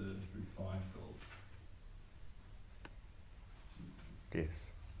Revelations, the refined gold. Yes.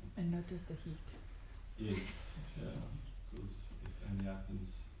 And notice the heat. Yes, yeah, because it only happens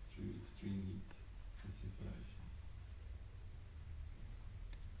through extreme heat, the separation.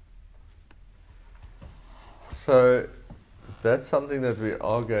 So that's something that we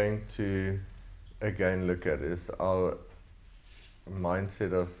are going to again look at, is our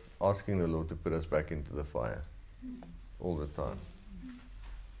mindset of asking the Lord to put us back into the fire all the time.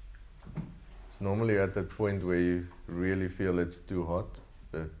 It's normally at that point where you really feel it's too hot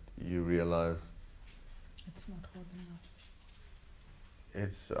that you realize It's not hot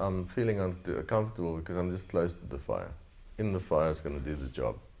enough. I'm feeling uncomfortable because I'm just close to the fire. In the fire is going to do the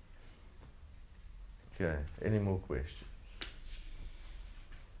job. Okay, any more questions?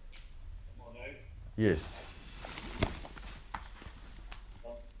 Yes.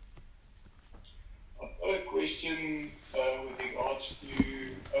 I've got a question with regards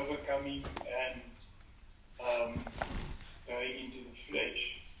to overcoming and going into the flesh.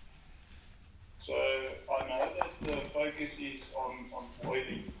 So I know that the focus is on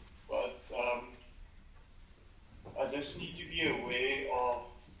boiling, but I just need to be aware of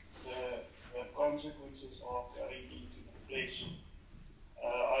the consequences of going into the flesh. I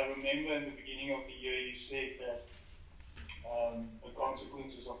remember in the beginning of the year you said that the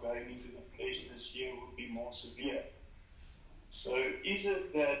consequences of going into the flesh this year would be more severe. So is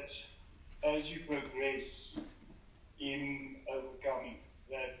it that as you progress in overcoming,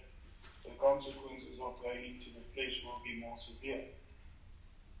 that the consequences of going into the flesh will be more severe?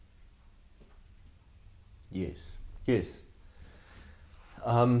 Yes. Yes.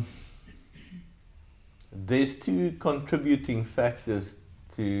 There's two contributing factors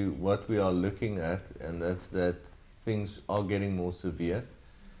to what we are looking at, and that's that things are getting more severe.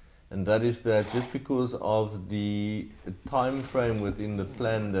 And that is that just because of the time frame within the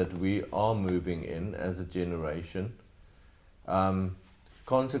plan that we are moving in as a generation,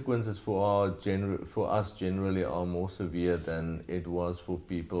 consequences for us generally are more severe than it was for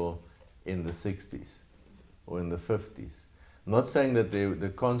people in the 60s or in the 50s. I'm not saying that the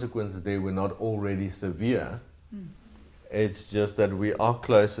consequences there were not already severe. It's just that we are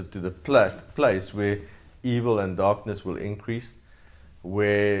closer to the place where evil and darkness will increase,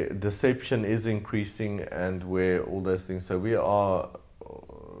 where deception is increasing, and where all those things. So we are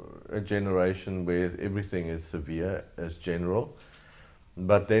a generation where everything is severe as general.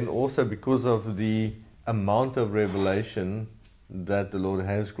 But then also because of the amount of revelation that the Lord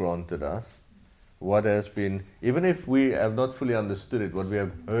has granted us, what has been, even if we have not fully understood it, what we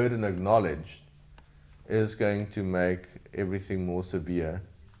have heard and acknowledged is going to make everything more severe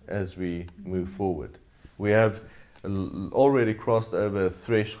as we move forward. We have already crossed over a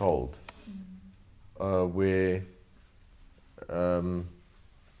threshold where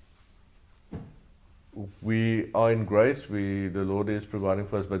we are in grace, the Lord is providing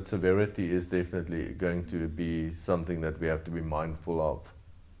for us, but severity is definitely going to be something that we have to be mindful of.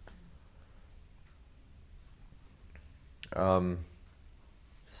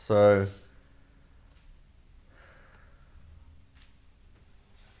 So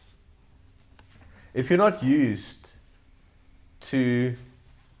if you're not used to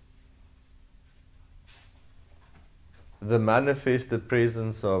the manifested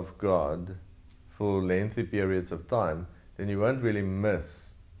presence of God for lengthy periods of time, then you won't really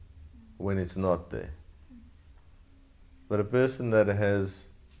miss when it's not there. But a person that has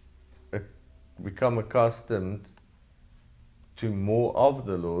become accustomed to more of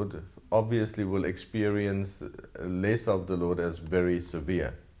the Lord obviously will experience less of the Lord as very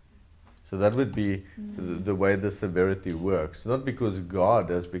severe. So that would be the way the severity works. Not because God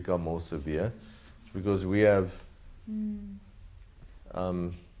has become more severe, it's because we have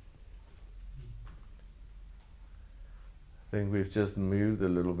I think we've just moved a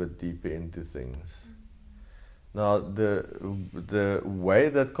little bit deeper into things. Now, the way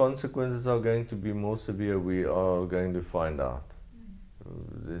that consequences are going to be more severe, we are going to find out.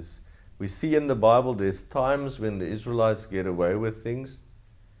 We see in the Bible, there's times when the Israelites get away with things,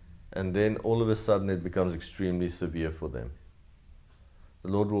 and then all of a sudden it becomes extremely severe for them. The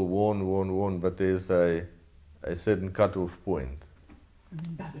Lord will warn, but there's a certain cut-off point.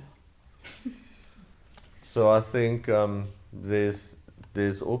 So I think there's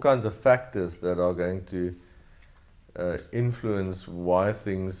all kinds of factors that are going to influence why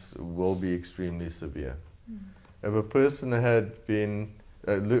things will be extremely severe. If a person had been,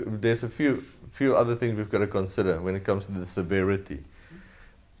 there's a few other things we've got to consider when it comes to the severity.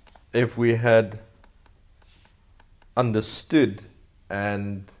 If we had understood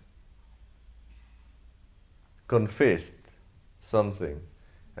and confessed something,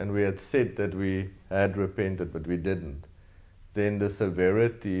 and we had said that we had repented but we didn't, then the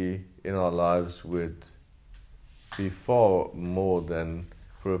severity in our lives would be far more than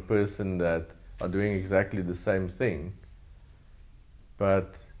for a person that are doing exactly the same thing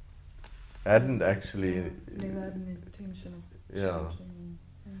but hadn't actually never had an intention of yeah. changing.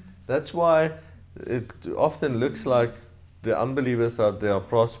 That's why it often looks like the unbelievers out there are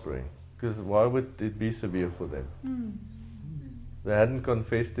prospering, because why would it be severe for them? They hadn't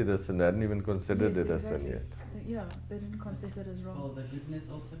confessed it as sin, they hadn't even considered it as sin yet. Yeah, they didn't confess it as wrong. Will the goodness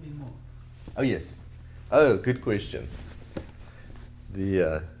also be more? Oh yes. Oh, good question.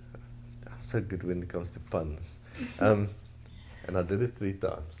 I'm so good when it comes to puns. And I did it 3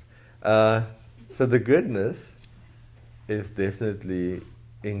 times. So the goodness is definitely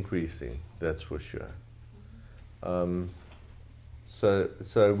increasing, that's for sure.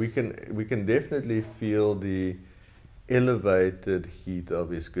 So we can definitely feel the elevated heat of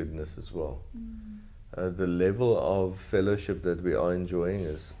His goodness as well. The level of fellowship that we are enjoying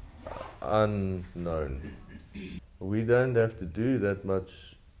is unknown. We don't have to do that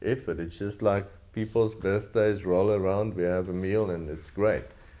much effort. It's just like people's birthdays roll around, we have a meal and it's great.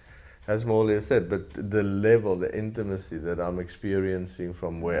 As more or less said, but the level, the intimacy that I'm experiencing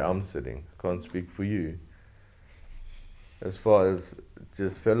from where I'm sitting, I can't speak for you. As far as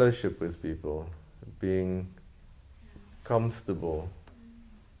just fellowship with people, being comfortable,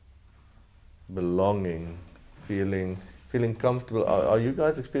 belonging, feeling comfortable. Are you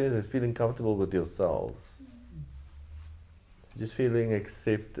guys experiencing feeling comfortable with yourselves? Just feeling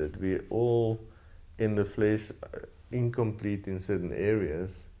accepted. We're all in the flesh, incomplete in certain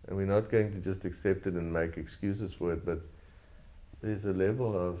areas, and we're not going to just accept it and make excuses for it, but there's a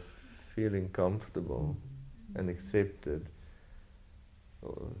level of feeling comfortable and accepted.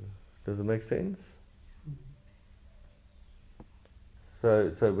 Does it make sense?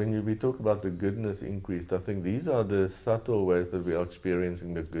 So when we talk about the goodness increased, I think these are the subtle ways that we are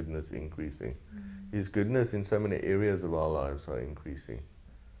experiencing the goodness increasing. His goodness in so many areas of our lives are increasing.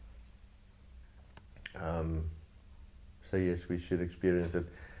 So yes, we should experience it.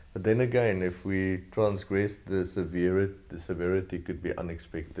 But then again, if we transgress the severity could be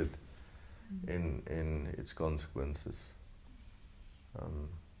unexpected in its consequences.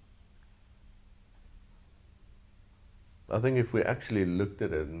 I think if we actually looked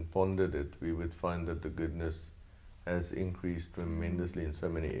at it and pondered it, we would find that the goodness has increased tremendously in so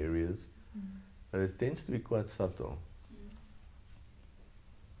many areas. But it tends to be quite subtle.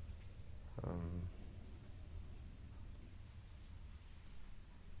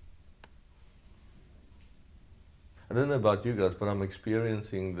 I don't know about you guys, but I'm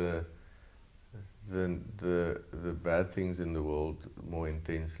experiencing the bad things in the world more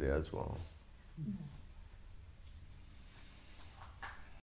intensely as well.